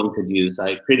anyone could use.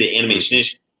 I created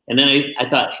Animation-ish, and then I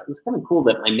thought it was kind of cool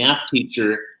that my math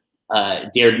teacher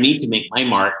dared me to make my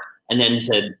mark, and then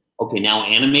said, "Okay, now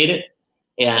animate it."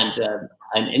 And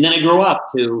then I grew up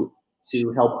to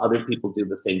help other people do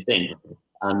the same thing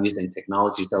using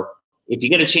technology. So if you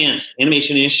get a chance,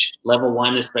 Animation-ish level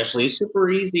 1 especially, super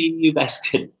easy. You guys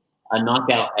could knock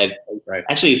out.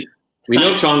 Actually, we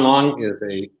know John Long is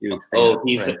a huge fan. Oh,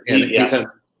 he's an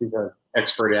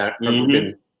expert at it. We've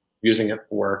been using it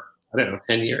for, I don't know,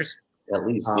 10 years at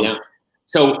least. Yeah.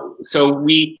 So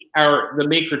the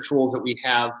maker tools that we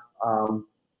have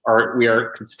we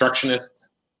are constructionists.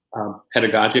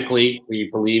 Pedagogically, we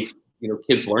believe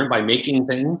kids learn by making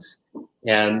things,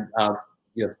 and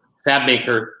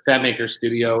FabMaker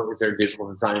Studio is our digital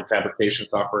design and fabrication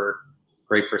software,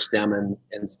 great for STEM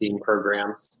and STEAM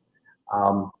programs.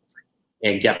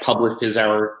 And Get Published is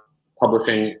our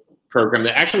publishing program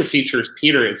that actually features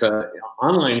Peter. It's an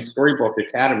online storybook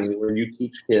academy where you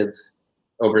teach kids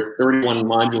over 31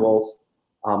 modules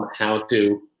how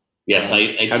to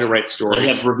write stories. I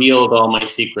have revealed all my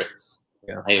secrets.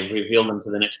 Yeah. I have revealed them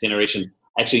to the next generation.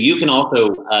 Actually, you can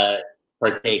also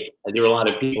partake. There are a lot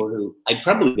of people who I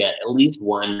probably get at least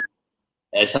one,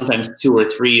 sometimes 2 or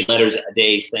 3 letters a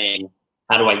day saying,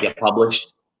 "How do I get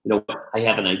published? I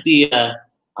have an idea.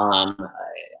 I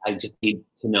just need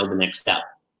to know the next step."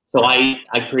 So I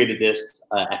created this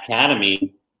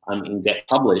academy in Get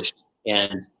Published,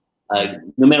 and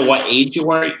no matter what age you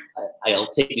are,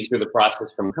 I'll take you through the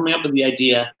process from coming up with the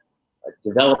idea,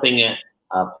 developing it,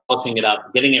 polishing it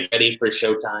up, getting it ready for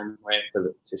showtime, right,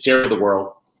 to share with the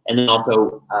world, and then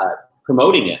also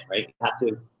promoting it, right? You have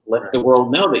to let the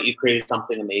world know that you created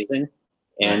something amazing,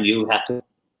 and you have to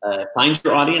find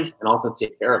your audience and also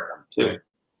take care of them too.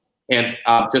 And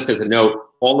just as a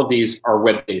note, all of these are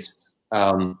web-based.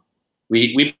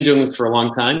 We've been doing this for a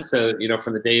long time, so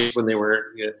from the days when they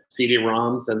were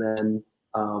CD-ROMs, and then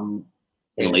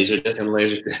and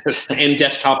Laserdisc and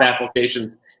desktop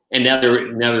applications, and now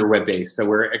they're web-based. So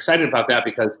we're excited about that,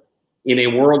 because in a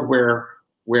world where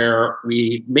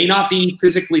we may not be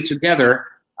physically together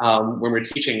when we're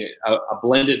teaching,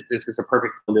 this is a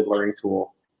perfect blended learning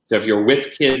tool. So if you're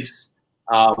with kids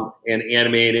and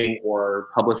animating or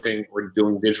publishing or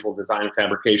doing digital design and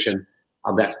fabrication,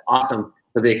 that's awesome.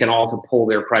 But they can also pull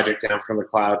their project down from the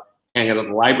cloud, hang it at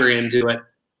the library and do it,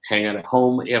 hang it at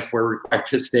home if we're required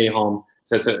to stay home.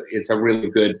 So it's a really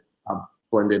good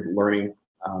blended learning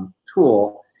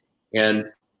tool. And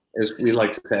as we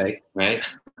like to say, right,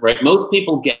 most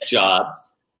people get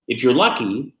jobs. If you're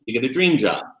lucky, you get a dream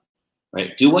job,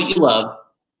 right? Do what you love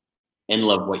and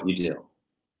love what you do.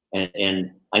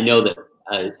 And I know that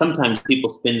sometimes people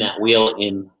spin that wheel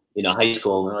in high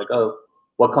school, and they're like, "Oh,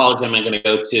 what college am I going to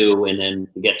go to?" And then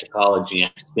you get to college and you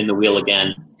have to spin the wheel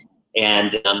again.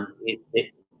 And I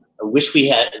wish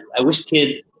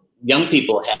young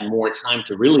people had more time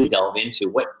to really delve into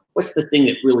what's the thing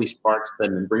that really sparks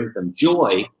them and brings them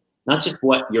joy, not just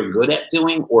what you're good at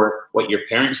doing or what your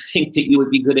parents think that you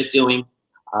would be good at doing,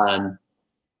 or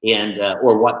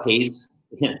what pays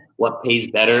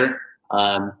better.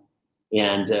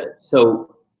 And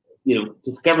so,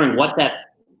 discovering what that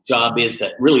job is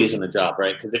that really isn't a job,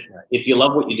 right? Because if you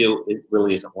love what you do, it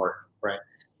really isn't work. Right.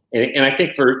 And I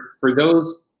think for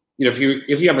those, if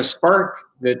you have a spark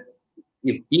that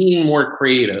if being more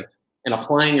creative and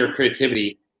applying your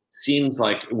creativity seems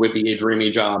like it would be a dreamy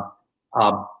job,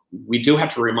 we do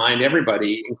have to remind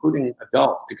everybody, including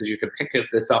adults, because you can pick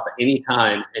this up at any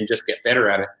time and just get better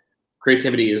at it.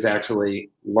 Creativity is actually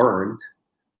learned.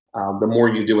 The more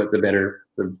you do it, the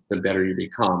better you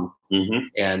become. Mm-hmm.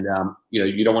 And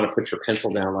you don't want to put your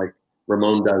pencil down like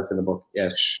Ramon does in the book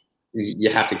Ish. You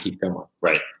have to keep going.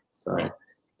 Right. So, and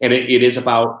it's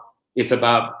about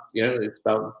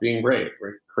being brave,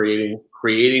 right?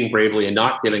 Creating bravely and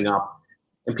not giving up.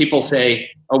 And people say,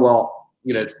 oh well,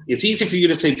 it's easy for you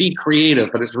to say be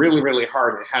creative, but it's really, really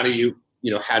hard. And how do you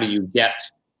get,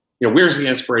 where's the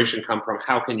inspiration come from?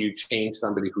 How can you change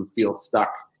somebody who feels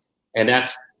stuck? And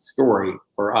that's story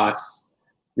for us.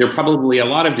 There are probably a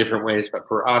lot of different ways, but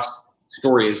for us,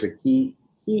 story is a key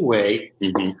way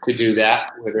mm-hmm. to do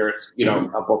that, whether it's,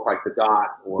 a book like The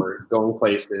Dot or Going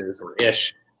Places or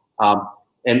Ish.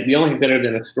 And the only thing better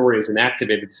than a story is an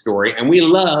activated story. And we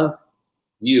love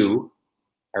you,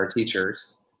 our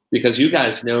teachers, because you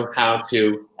guys know how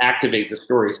to activate the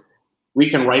stories. We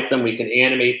can write them, we can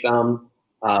animate them,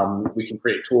 we can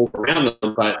create tools around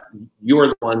them, but you're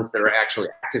the ones that are actually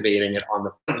activating it on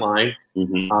the front line,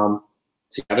 mm-hmm.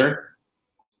 Together,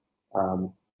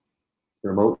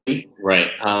 remotely.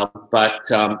 Right. But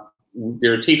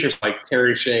there are teachers like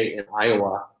Terry Shea in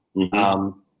Iowa,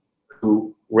 mm-hmm.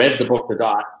 Who read the book The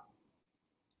Dot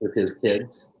with his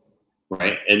kids.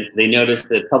 Right, and they noticed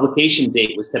the publication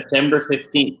date was September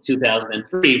 15th,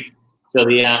 2003. So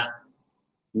they asked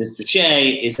Mr. Shea,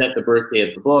 is that the birthday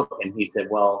of the book? And he said,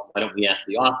 well, why don't we ask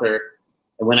the author?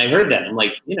 And when I heard that, I'm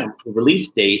like, the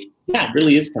release date, yeah, it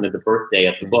really is kind of the birthday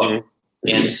of the book.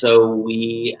 Mm-hmm. And so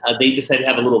they decided to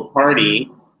have a little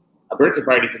party, a birthday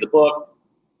party for the book.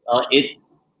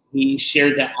 He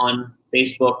shared that on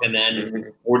Facebook, and then mm-hmm.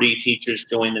 40 teachers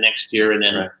joined the next year, and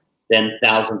then right. Then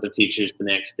thousands of teachers the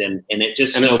next, and it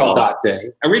just and it's called Dot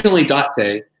Day. Originally Dot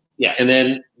Day, yes. And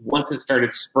then once it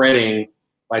started spreading,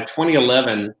 by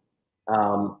 2011,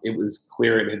 it was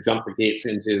clear it had jumped the gates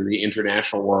into the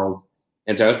international world,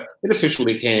 and so it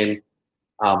officially became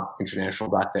International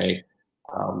Dot Day.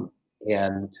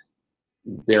 And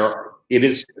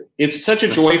it's such a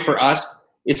joy for us.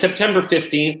 It's September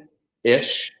 15th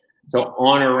ish. So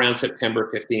on or around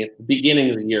September 15th, beginning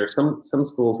of the year. Some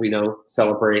schools we know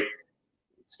celebrate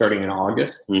starting in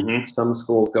August. Mm-hmm. Some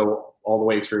schools go all the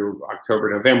way through October,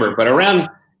 November. But around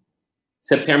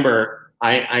September,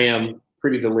 I am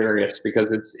pretty delirious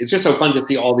because it's just so fun to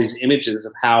see all these images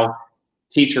of how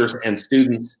teachers and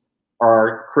students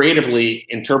are creatively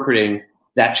interpreting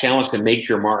that challenge to make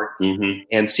your mark mm-hmm.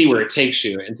 and see where it takes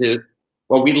you. And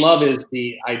what we love is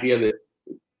the idea that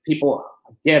people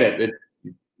get it, that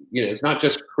it's not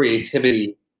just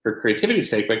creativity for creativity's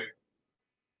sake, but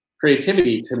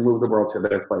creativity to move the world to a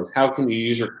better place. How can you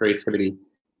use your creativity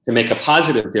to make a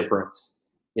positive difference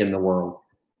in the world?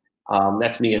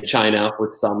 That's me in China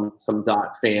with some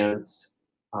Dot fans.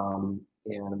 And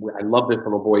I love this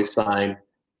little boy's sign.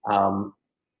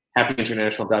 Happy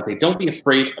International Dot Day. Don't be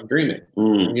afraid of dreaming.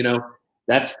 Mm.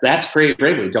 That's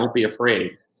bravery. Don't be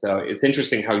afraid. So it's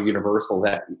interesting how universal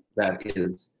that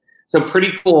is. So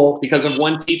pretty cool because of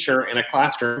one teacher in a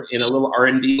classroom in a little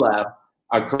R&D lab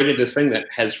created this thing that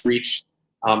has reached,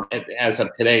 as of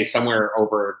today, somewhere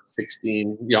over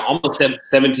almost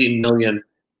 17 million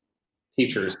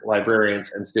teachers,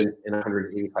 librarians, and students in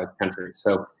 185 countries.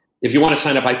 So if you want to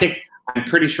sign up, I'm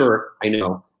pretty sure, I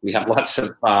know we have lots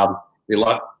of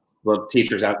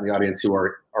teachers out in the audience who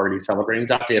are already celebrating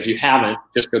Dot Day. If you haven't,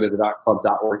 just go to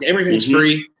thedotclub.org. Everything's mm-hmm.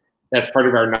 free. That's part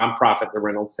of our nonprofit, the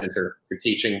Reynolds Center for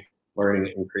Teaching,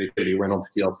 Learning, and Creativity, Reynolds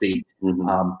TLC.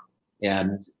 Mm-hmm.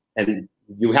 And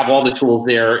you have all the tools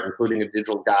there, including a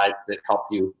digital guide that help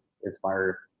you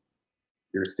inspire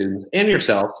your students and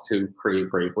yourselves to create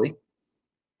bravely.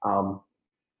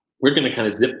 We're going to kind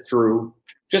of zip through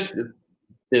just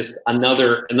this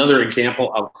another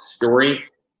example of story,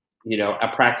 a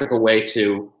practical way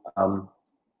to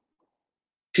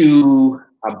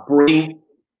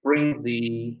bring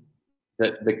the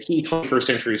key 21st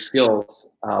century skills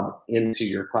into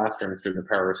your classroom through the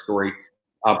power of story.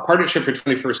 Partnership for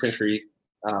 21st century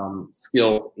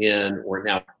skills or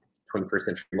now 21st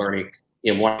century learning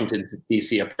in Washington,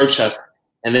 D.C. approached us,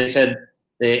 and they said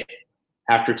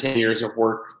after 10 years of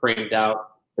work, framed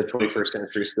out the 21st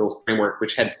century skills framework,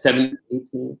 which had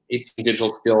 18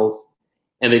 digital skills,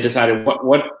 and they decided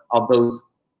what of those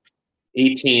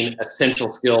 18 essential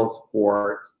skills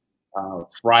for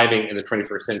thriving in the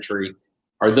 21st century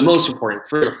are the most important,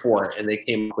 3 or 4, and they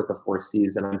came up with the 4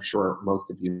 C's, and I'm sure most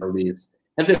of you know these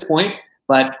at this point,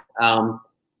 but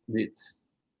it's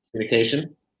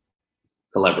communication,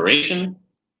 collaboration,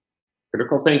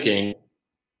 critical thinking,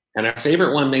 and our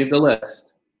favorite one made the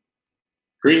list,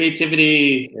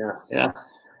 creativity. Yeah,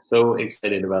 so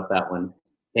excited about that one.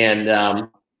 And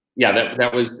yeah,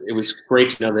 it was great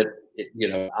to know that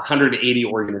 180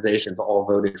 organizations all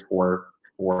voted for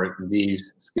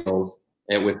these skills,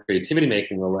 and with creativity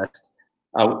making the list.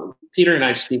 Peter and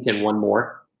I sneak in one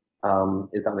more.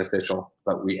 It's unofficial,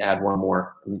 but we add one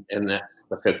more, and that's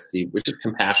the 5th C, which is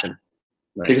compassion.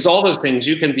 Right. Because all those things,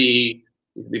 you can be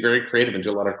very creative and do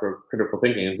a lot of critical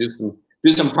thinking and do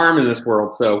some harm in this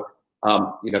world. So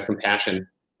compassion.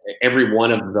 Every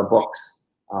one of the books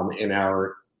in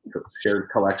our shared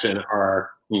collection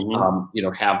are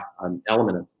have an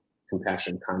element of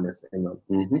compassion, kindness in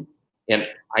them. And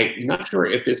I'm not sure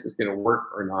if this is going to work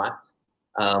or not,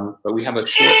 but we have a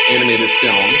short animated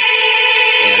film,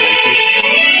 and I think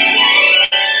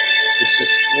it's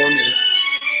just 4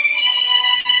 minutes.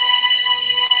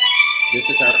 This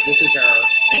is our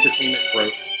entertainment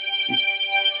break.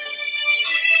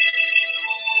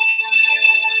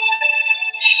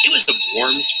 It was a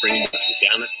warm spring morning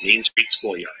down at the Main Street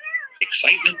schoolyard.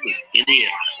 Excitement was in the air.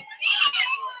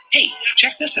 Hey,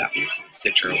 check this out,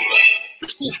 said Charlie. The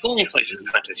school's going places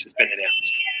contest has been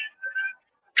announced.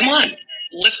 Come on,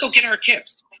 let's go get our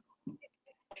kits.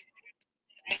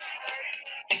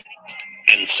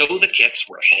 And so the kits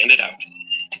were handed out.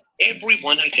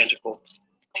 Everyone identical.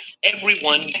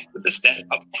 Everyone with a set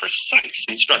of precise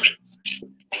instructions.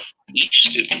 Each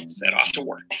student set off to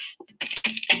work.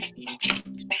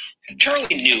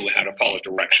 Charlie knew how to follow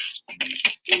directions.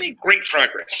 He made great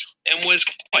progress and was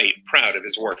quite proud of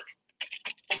his work.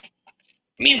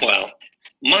 Meanwhile,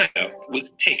 Maya was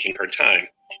taking her time.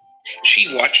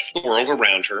 She watched the world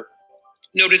around her,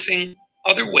 noticing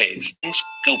other ways things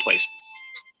go places.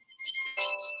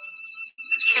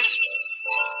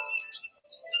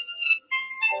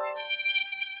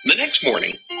 The next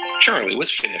morning, Charlie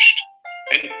was finished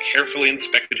and carefully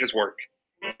inspected his work.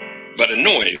 But a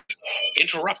noise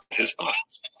interrupted his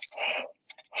thoughts.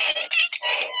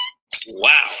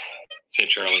 Wow, said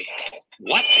Charlie.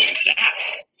 What is that?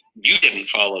 You didn't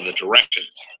follow the directions,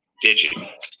 did you?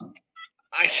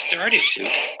 I started to,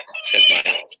 said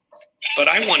Maya, but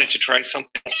I wanted to try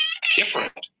something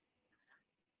different.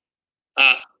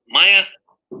 Maya,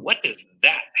 what does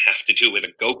that have to do with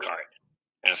a go-kart?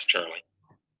 Asked Charlie.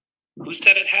 Who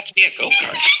said it has to be a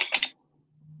go-kart?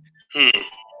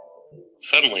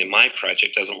 Suddenly, my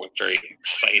project doesn't look very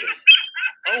exciting.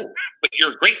 Oh, but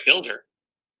you're a great builder,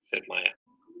 said Maya.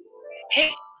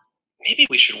 Hey, maybe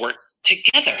we should work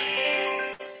together.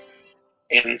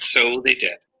 And so they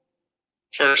did.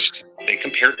 First, they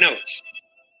compared notes.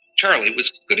 Charlie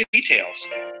was good at details.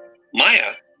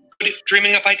 Maya, good at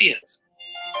dreaming up ideas.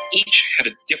 Each had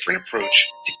a different approach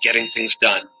to getting things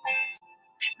done.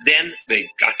 Then they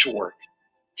got to work.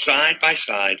 Side by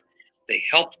side, they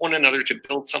helped one another to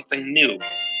build something new,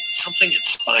 something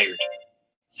inspired,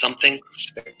 something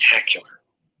spectacular.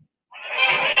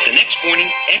 The next morning,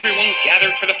 everyone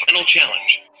gathered for the final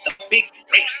challenge, the big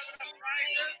race.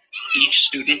 Each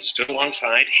student stood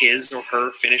alongside his or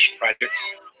her finished project,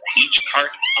 each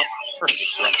cart a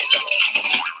perfect replica.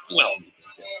 Well,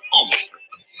 almost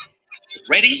perfect.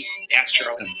 Ready? Asked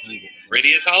Charlie.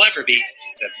 Ready as I'll ever be,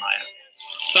 said Maya.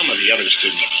 Some of the other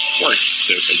students weren't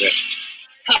so convinced.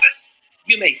 Ha!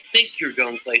 You may think you're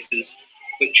going places,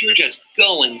 but you're just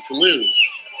going to lose.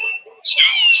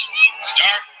 Students,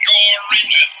 start your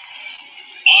engines.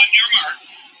 On your mark.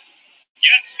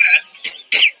 Get set.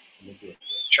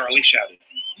 Charlie shouted.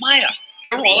 Maya,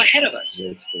 you're all ahead of us.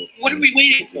 What are we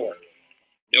waiting for?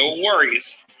 No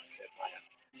worries, said Maya.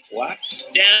 Flaps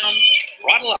down,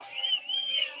 throttle up.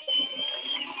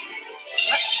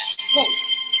 What? Whoa,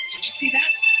 did you see that?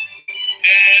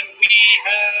 And we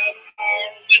have our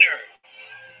winner.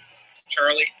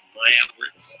 Charlie and Maya were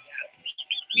ecstatic.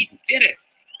 We did it.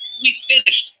 We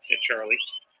finished, said Charlie.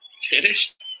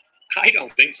 Finished? I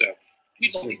don't think so.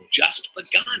 We've only just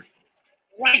begun.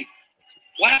 Right.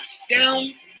 Flaps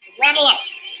down, throttle up.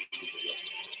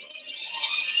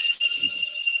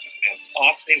 And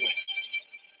off they went.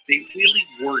 They really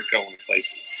were going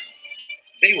places.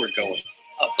 They were going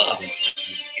above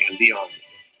and beyond.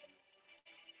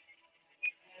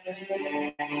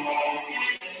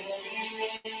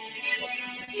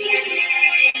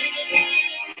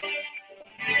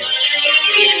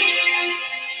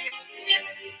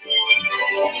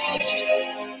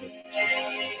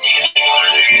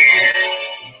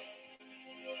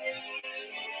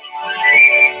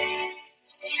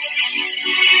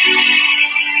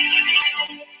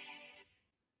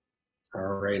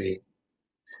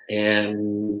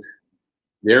 And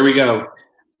there we go.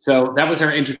 So that was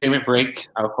our entertainment break.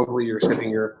 Hopefully you're sipping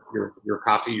your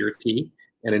coffee, your tea,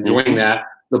 and enjoying that.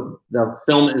 The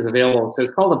film is available. So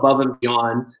it's called Above and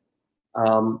Beyond.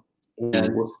 And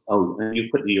you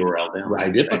put the URL down. I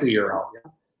did put the URL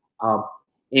down.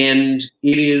 And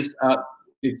it is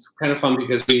it's kind of fun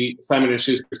because Simon &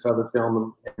 Schuster saw the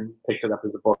film and picked it up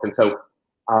as a book. And so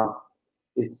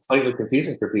it's slightly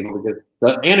confusing for people because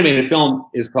the animated film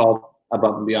is called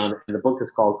Above and Beyond, and the book is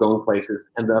called Going Places.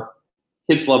 And the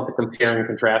kids love to compare and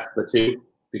contrast the two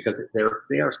because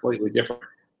they are slightly different,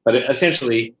 but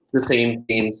essentially the same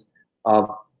themes of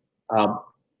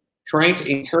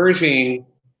encouraging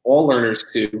all learners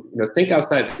to think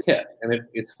outside the kit. And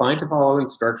it's fine to follow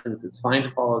instructions, it's fine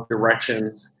to follow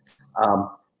directions,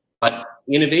 but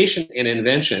innovation and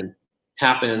invention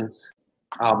happens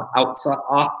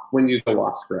off when you go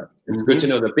off script. It's good to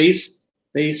know the base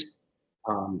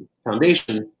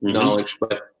foundation knowledge,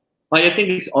 but I think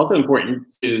it's also important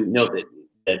to note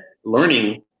that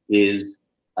learning is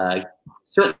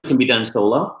certainly can be done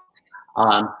solo,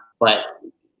 but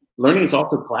learning is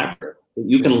also collaborative.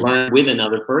 You can learn with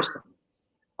another person.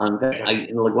 Like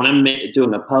when I'm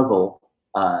doing a puzzle,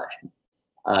 I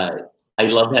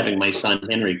love having my son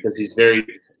Henry because he's very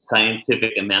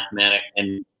scientific and mathematic,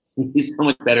 and he's so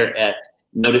much better at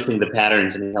noticing the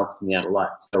patterns, and he helps me out a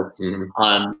lot. So,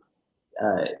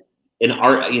 in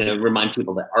art, remind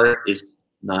people that art is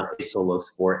not a solo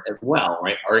sport as well,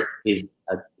 right? Art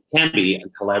can be a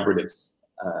collaborative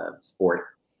sport,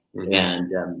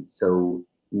 and so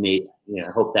I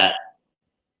hope that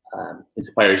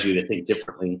inspires you to think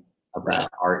differently about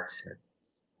art.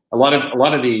 A lot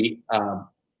of the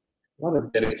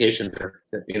dedications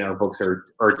that in our books are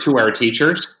to our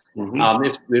teachers.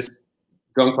 This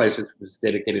Going Places was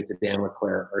dedicated to Dan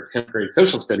LeClaire, our 10th grade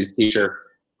social studies teacher,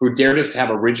 who dared us to have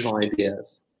original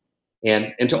ideas,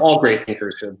 and to all great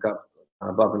thinkers who have got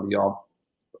above and beyond,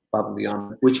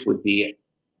 which would be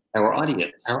our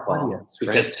audience. Our audience,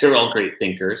 because right? They're all great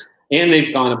thinkers, and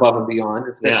they've gone above and beyond,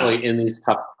 especially in these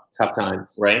tough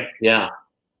times. Right? Yeah.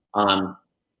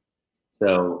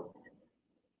 So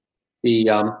it's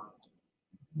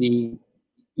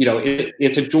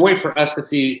a joy for us to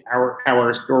see how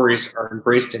our stories are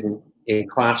embraced in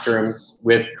classrooms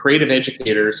with creative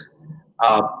educators.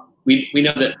 We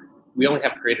know that we only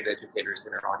have creative educators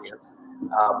in our audience,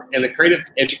 and the creative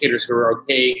educators who are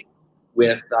okay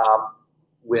with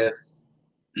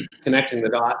connecting the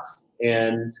dots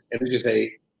and just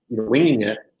say winging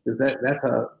it, because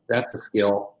that's a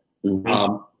skill.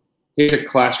 Here's a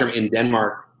classroom in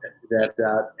Denmark that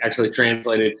actually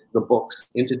translated the books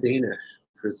into Danish,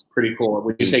 which was pretty cool.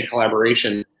 When you say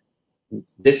collaboration,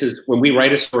 this is when we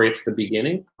write a story, it's the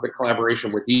beginning of the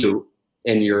collaboration with you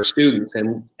and your students.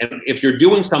 And if you're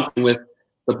doing something with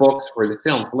the books or the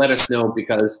films, let us know,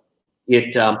 because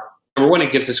it number one,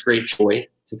 it gives us great joy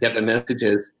to get the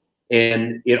messages,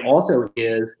 and it also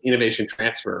is innovation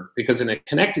transfer, because in a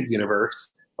connected universe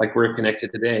like we're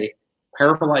connected today,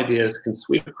 powerful ideas can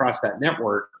sweep across that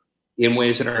network in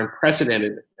ways that are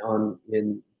unprecedented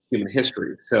in human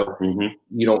history. So,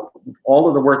 all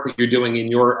of the work that you're doing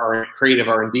in your creative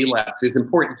R&D labs is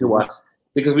important to us,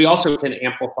 because we also can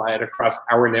amplify it across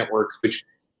our networks, which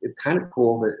is kind of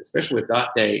cool that, especially with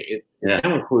Dot Day, it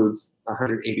now includes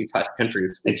 185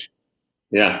 countries.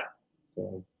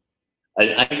 So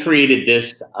I created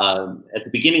this at the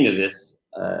beginning of this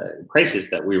crisis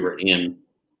that we were in.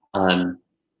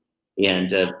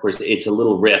 And of course, it's a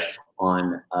little riff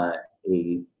on a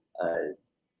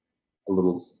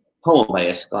little poem by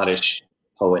a Scottish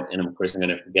poet, and of course I'm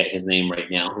going to forget his name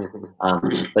right now.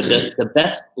 But the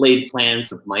best laid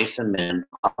plans of mice and men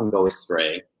often go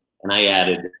astray, and I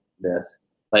added this: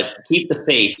 but keep the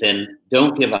faith and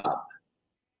don't give up.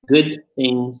 Good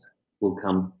things will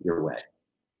come your way.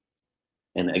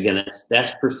 And again,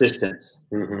 that's persistence.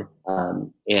 And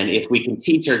if we can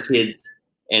teach our kids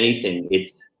anything,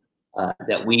 it's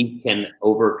that we can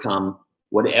overcome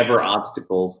whatever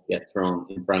obstacles get thrown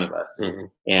in front of us.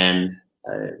 And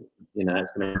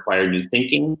it's going to require new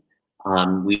thinking.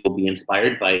 We will be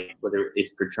inspired by whether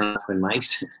it's Bertrand and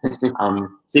mice.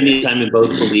 Cindy and Simon both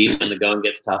believe when the going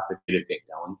gets tough, the creative get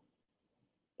going.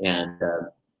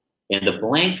 And the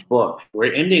blank book,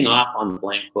 we're ending off on the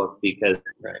blank book because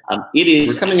it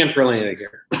is. We're coming in for Elena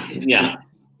here. Yeah,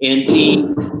 and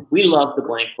we love the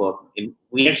blank book. And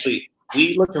we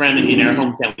looked around in our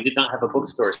hometown. We did not have a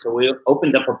bookstore, so we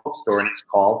opened up a bookstore, and it's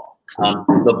called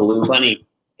The Blue Bunny.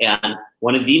 And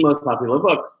one of the most popular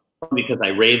books, because I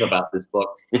rave about this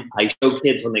book. I show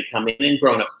kids when they come in, and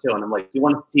grown-ups too, and I'm like, do you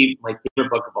want to see my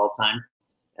favorite book of all time?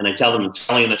 And I tell them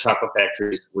Charlie and the Chocolate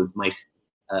Factory was my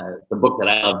the book that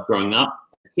I loved growing up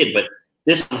as a kid, but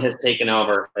this one has taken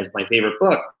over as my favorite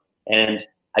book. And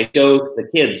I showed the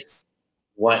kids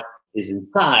what is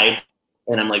inside,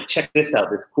 and I'm like, check this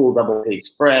out, this cool double-page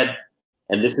spread,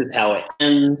 and this is how it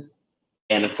ends.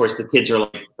 And of course, the kids are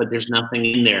like, but there's nothing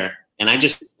in there. And I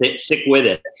just stick with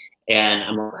it. And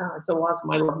I'm like, wow, it's so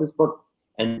awesome. I love this book.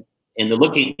 And they're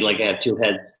looking at me like I have two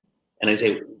heads. And I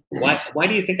say, why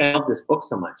do you think I love this book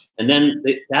so much? And then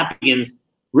that begins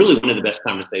really one of the best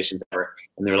conversations ever.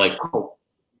 And they're like, oh,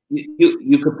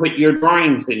 you could put your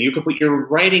drawings in, you could put your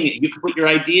writing in, you could put your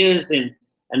ideas in.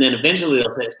 And then eventually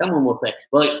someone will say,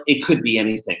 well, it could be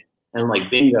anything. And I'm like,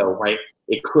 bingo, right?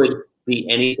 It could be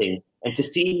anything. And to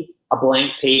see a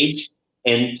blank page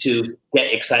and to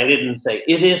get excited and say,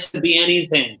 could be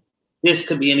anything. This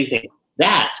could be anything.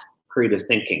 That's creative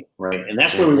thinking, right? And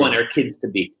that's where we want our kids to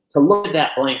be. To look at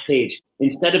that blank page,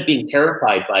 instead of being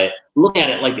terrified by it, look at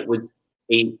it like it was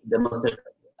the most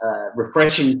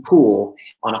refreshing pool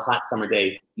on a hot summer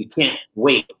day. You can't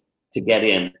wait to get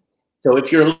in. So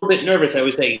if you're a little bit nervous, I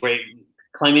always say, right,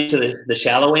 climb into the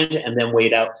shallow end and then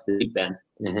wade out to the deep end.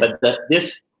 But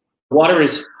the water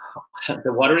is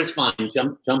fine.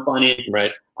 Jump on in.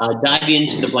 Right. Dive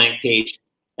into the blank page.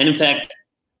 And in fact,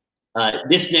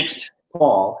 this next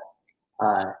fall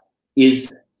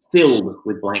is filled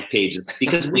with blank pages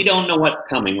because we don't know what's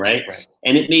coming, right? Right.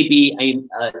 And it may be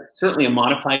certainly a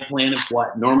modified plan of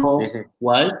what normal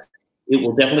was. It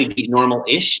will definitely be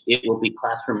normal-ish. It will be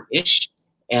classroom-ish.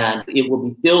 And it will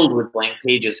be filled with blank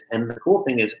pages. And the cool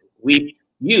thing is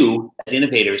you as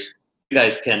innovators, you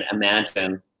guys can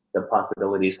imagine the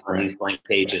possibilities on these blank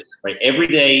pages, right? Every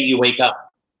day you wake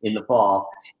up in the fall,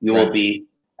 you will be,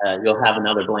 you'll have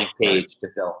another blank page to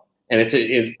fill. And it's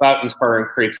about inspiring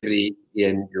creativity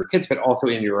in your kids, but also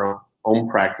in your own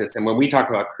practice. And when we talk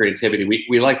about creativity,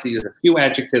 we like to use a few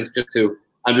adjectives just to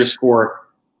underscore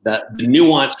the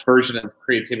nuanced version of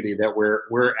creativity that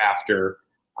we're after.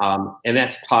 And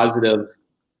that's positive,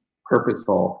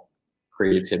 purposeful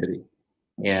creativity.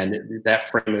 And that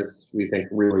frame is, we think,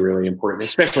 really, really important,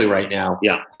 especially right now.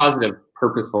 Yeah. Positive,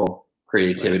 purposeful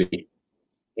creativity.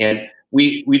 And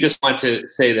we just want to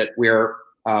say that we're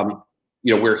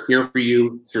here for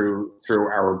you through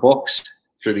our books,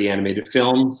 through the animated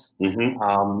films,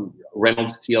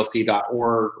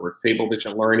 ReynoldsTLC.org or Fable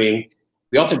Vision Learning.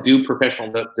 We also do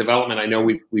professional development. I know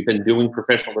we've been doing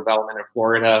professional development in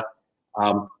Florida.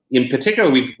 In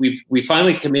particular, we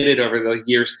finally committed over the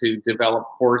years to develop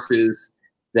courses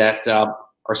that are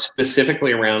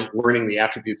specifically around learning the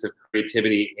attributes of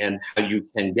creativity and how you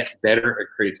can get better at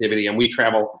creativity. And we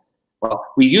travel, well,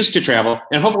 we used to travel,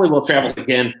 and hopefully we'll travel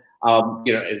again.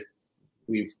 As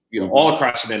we've all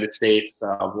across the United States.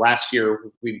 Last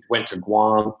year we went to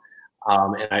Guam,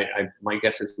 and my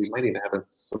guess is we might even have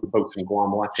some folks in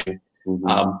Guam watching.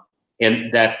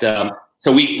 And that.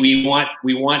 So we want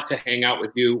to hang out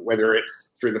with you, whether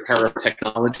it's through the power of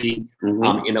technology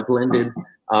in a blended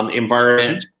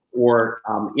environment or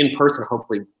in person,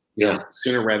 hopefully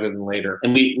sooner rather than later.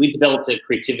 And we developed a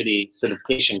creativity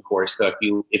certification course. So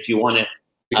if you want to,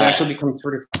 you can actually become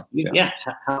certified. Yeah,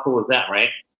 how cool is that, right?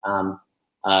 And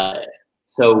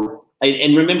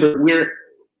remember,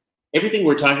 everything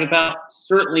we're talking about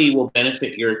certainly will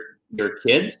benefit your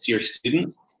kids, your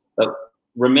students, but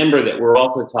remember that we're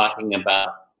also talking about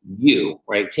you,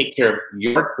 right? Take care of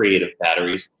your creative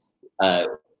batteries.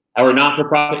 Our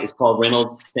not-for-profit is called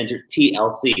Reynolds Center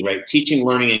TLC, right? Teaching,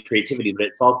 Learning, and Creativity, but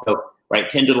it's also, right,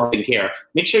 tender loving care.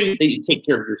 Make sure that you take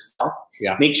care of yourself.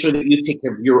 Yeah. Make sure that you take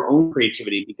care of your own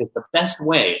creativity, because the best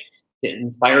way to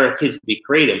inspire our kids to be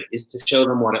creative is to show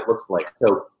them what it looks like.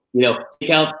 So,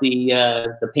 take out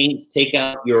the paint, take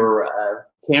out your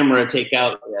camera,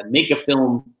 make a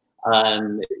film,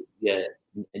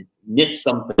 knit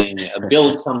something,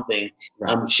 build something,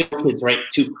 show kids, right,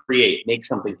 to create, make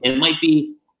something. And it might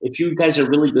be, if you guys are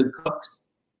really good cooks,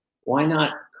 why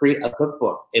not create a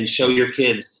cookbook and show your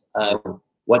kids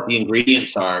what the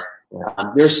ingredients are?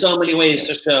 There's so many ways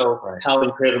to show how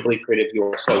incredibly creative you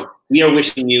are. So we are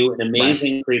wishing you an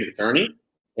amazing creative journey.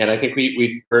 And I think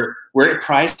we're at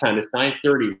prize time. It's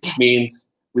 9:30, which means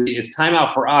it's time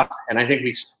out for us. And I think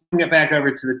we swing it back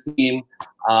over to the team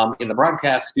in the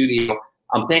broadcast studio.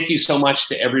 Thank you so much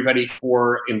to everybody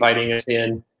for inviting us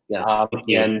in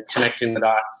and connecting the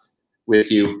dots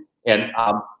with you. And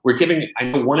we're giving, I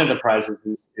know one of the prizes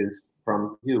is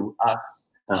from you, us,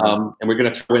 and we're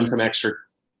going to throw in some extra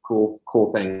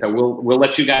cool things. So we'll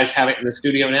let you guys have it in the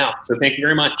studio now. So thank you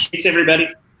very much. Thanks, everybody.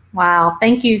 Wow,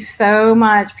 thank you so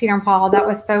much, Peter and Paul. That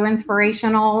was so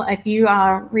inspirational. If you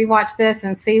rewatch this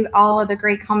and see all of the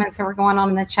great comments that were going on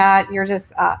in the chat, you're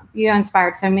just, you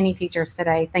inspired so many teachers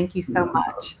today. Thank you so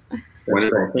much.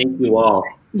 Wonderful. Thank you all.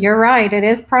 You're right. It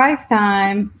is prize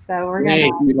time. So we're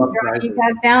going to drop you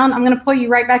guys down. I'm going to pull you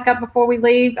right back up before we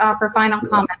leave for final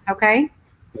comments, okay?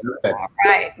 Perfect. All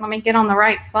right. Let me get on the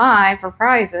right slide for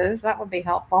prizes. That would be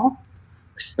helpful.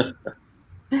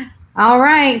 All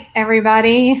right,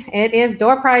 everybody. It is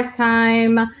door prize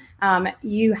time.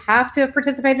 You have to have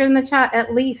participated in the chat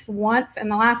at least once in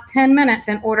the last 10 minutes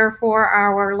in order for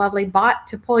our lovely bot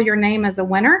to pull your name as a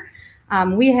winner.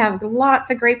 We have lots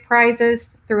of great prizes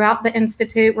throughout the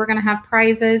Institute. We're going to have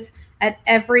prizes at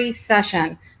every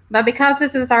session. But because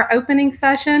this is our opening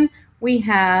session, we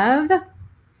have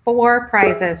 4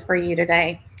 prizes for you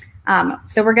today.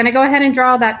 So we're going to go ahead and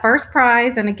draw that first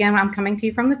prize. And again, I'm coming to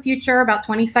you from the future about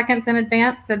 20 seconds in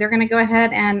advance. So they're going to go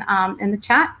ahead and in the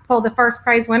chat, pull the first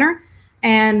prize winner.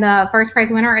 And the first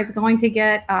prize winner is going to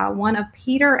get one of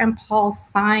Peter and Paul's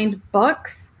signed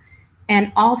books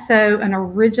and also an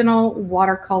original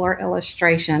watercolor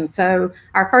illustration. So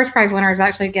our first prize winner is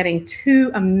actually getting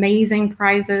 2 amazing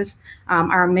prizes.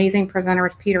 Our amazing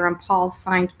presenters, Peter and Paul's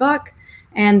signed book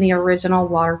and the original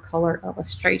watercolor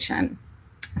illustration.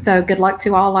 So good luck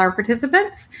to all our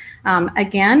participants.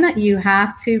 Again, you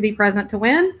have to be present to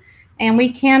win, and we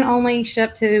can only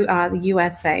ship to the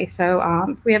USA. So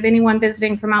if we have anyone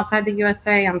visiting from outside the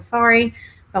USA, I'm sorry,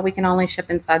 but we can only ship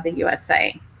inside the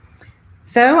USA.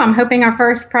 So I'm hoping our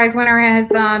first prize winner has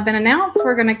been announced.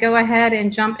 We're going to go ahead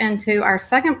and jump into our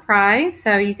second prize.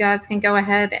 So you guys can go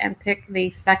ahead and pick the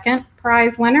second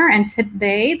prize winner. And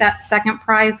today, that second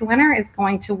prize winner is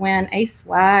going to win a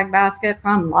swag basket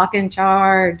from Lock and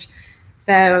Charge.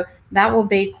 So that will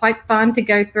be quite fun to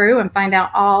go through and find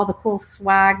out all the cool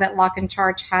swag that Lock and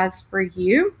Charge has for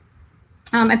you.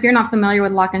 If you're not familiar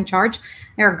with Lock and Charge,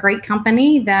 they're a great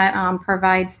company that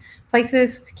provides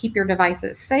places to keep your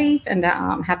devices safe and to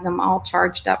have them all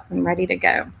charged up and ready to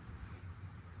go.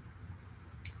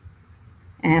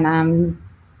 And I'm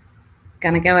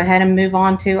going to go ahead and move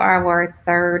on to our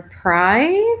third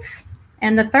prize.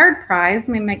 And the third prize,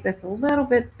 let me make this a little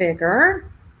bit bigger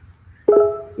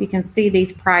so you can see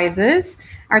these prizes.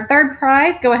 Our third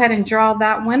prize, go ahead and draw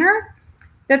that winner.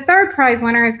 The third prize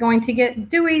winner is going to get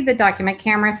Dewey, the document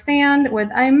camera stand with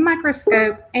a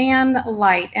microscope and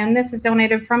light. And this is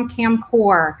donated from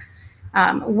Camcore.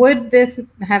 Would this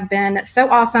have been so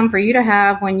awesome for you to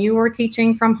have when you were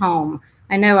teaching from home?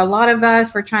 I know a lot of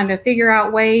us were trying to figure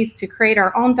out ways to create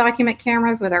our own document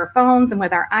cameras with our phones and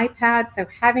with our iPads. So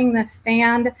having this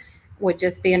stand would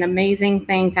just be an amazing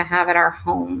thing to have at our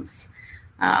homes.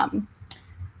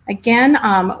 Again,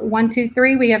 1, 2,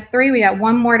 3. We have 3. We got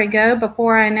 1 more to go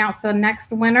before I announce the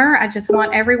next winner. I just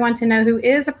want everyone to know who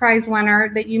is a prize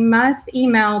winner that you must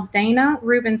email Dana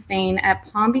Rubenstein at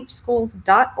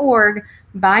palmbeachschools.org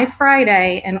by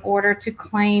Friday in order to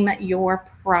claim your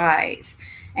prize.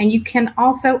 And you can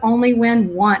also only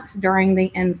win once during the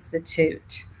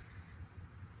Institute.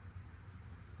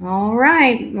 All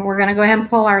right, we're going to go ahead and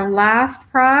pull our last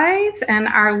prize. And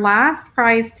our last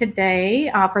prize today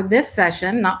for this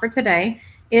session, not for today,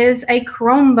 is a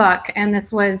Chromebook. And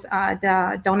this was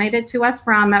donated to us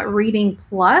from Reading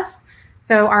Plus.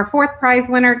 So our 4th prize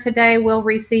winner today will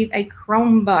receive a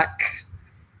Chromebook.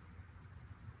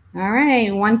 All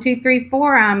right, 1, 2, 3,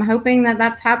 4. I'm hoping that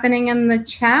that's happening in the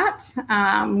chat.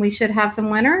 We should have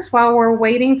some winners. While we're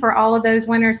waiting for all of those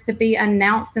winners to be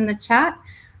announced in the chat,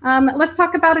 let's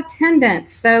talk about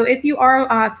attendance. So if you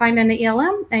are signed into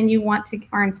ELM and you want to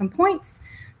earn some points,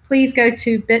 please go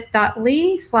to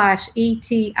bit.ly/ETI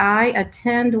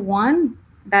attend1.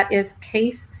 That is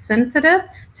case sensitive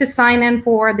to sign in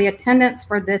for the attendance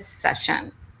for this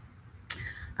session.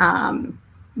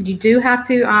 You do have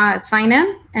to sign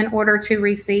in order to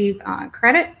receive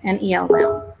credit in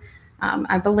ELM.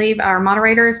 I believe our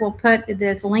moderators will put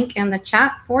this link in the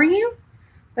chat for you.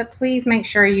 But please make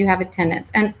sure you have attendance.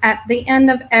 And at the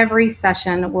end of every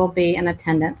session will be an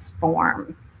attendance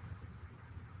form.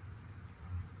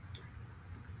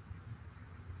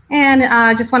 And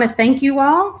I just want to thank you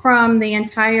all from the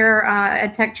entire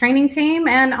EdTech training team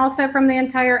and also from the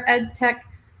entire EdTech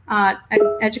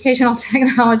Educational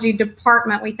Technology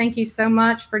Department. We thank you so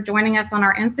much for joining us on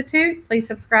our Institute. Please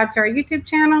subscribe to our YouTube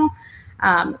channel.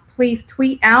 Please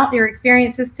tweet out your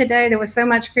experiences today. There was so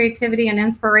much creativity and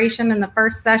inspiration in the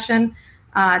first session.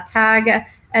 Tag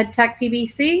EdTech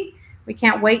PBC. We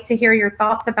can't wait to hear your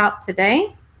thoughts about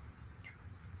today.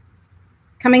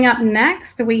 Coming up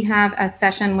next, we have a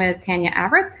session with Tanya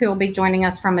Averett, who will be joining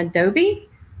us from Adobe.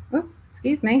 Oops,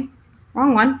 excuse me,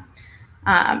 wrong one.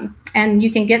 And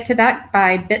you can get to that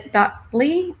by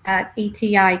bit.ly/ETI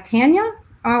Tanya,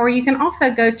 or you can also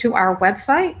go to our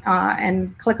website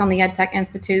and click on the EdTech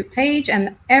Institute page,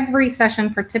 and every session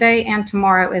for today and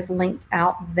tomorrow is linked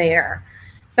out there.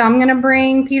 So I'm going to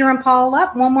bring Peter and Paul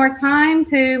up one more time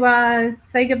to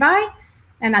say goodbye,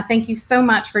 and I thank you so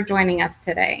much for joining us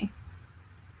today.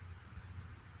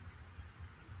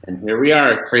 And here we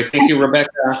are. Great. Thank you, Rebecca.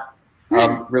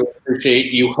 Really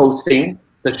appreciate you hosting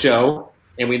the show.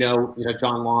 And we know,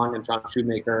 John Long and John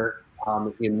Shoemaker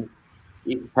in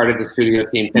part of the studio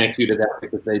team. Thank you to them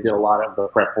because they did a lot of the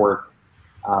prep work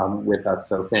with us.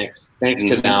 So thanks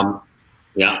to them.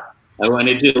 Yeah. I want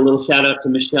to do a little shout out to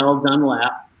Michelle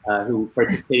Dunlap, who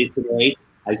participated today.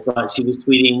 I saw she was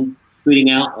tweeting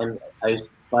out, and I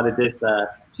spotted this.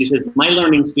 She says, my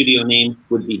learning studio name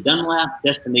would be Dunlap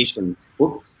Destinations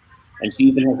Books. And she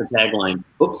even has a tagline,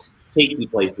 books take you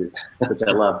places, which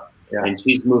I love. Yeah. And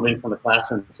she's moving from the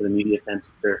classroom to the media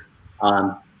center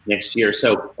next year.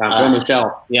 So,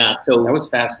 Michelle. Yeah. So that was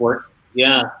fast work.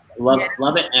 Yeah. Love it.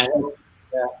 And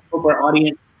I hope our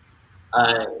audience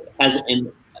has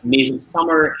an amazing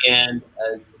summer and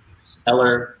a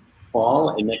stellar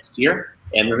fall and next year.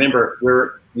 And remember,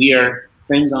 we are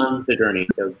friends on the journey.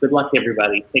 So good luck,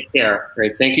 everybody. Take care.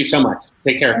 Great. Thank you so much.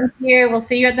 Take care. Thank you. We'll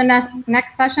see you at the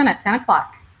next session at 10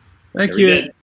 o'clock. Thank you.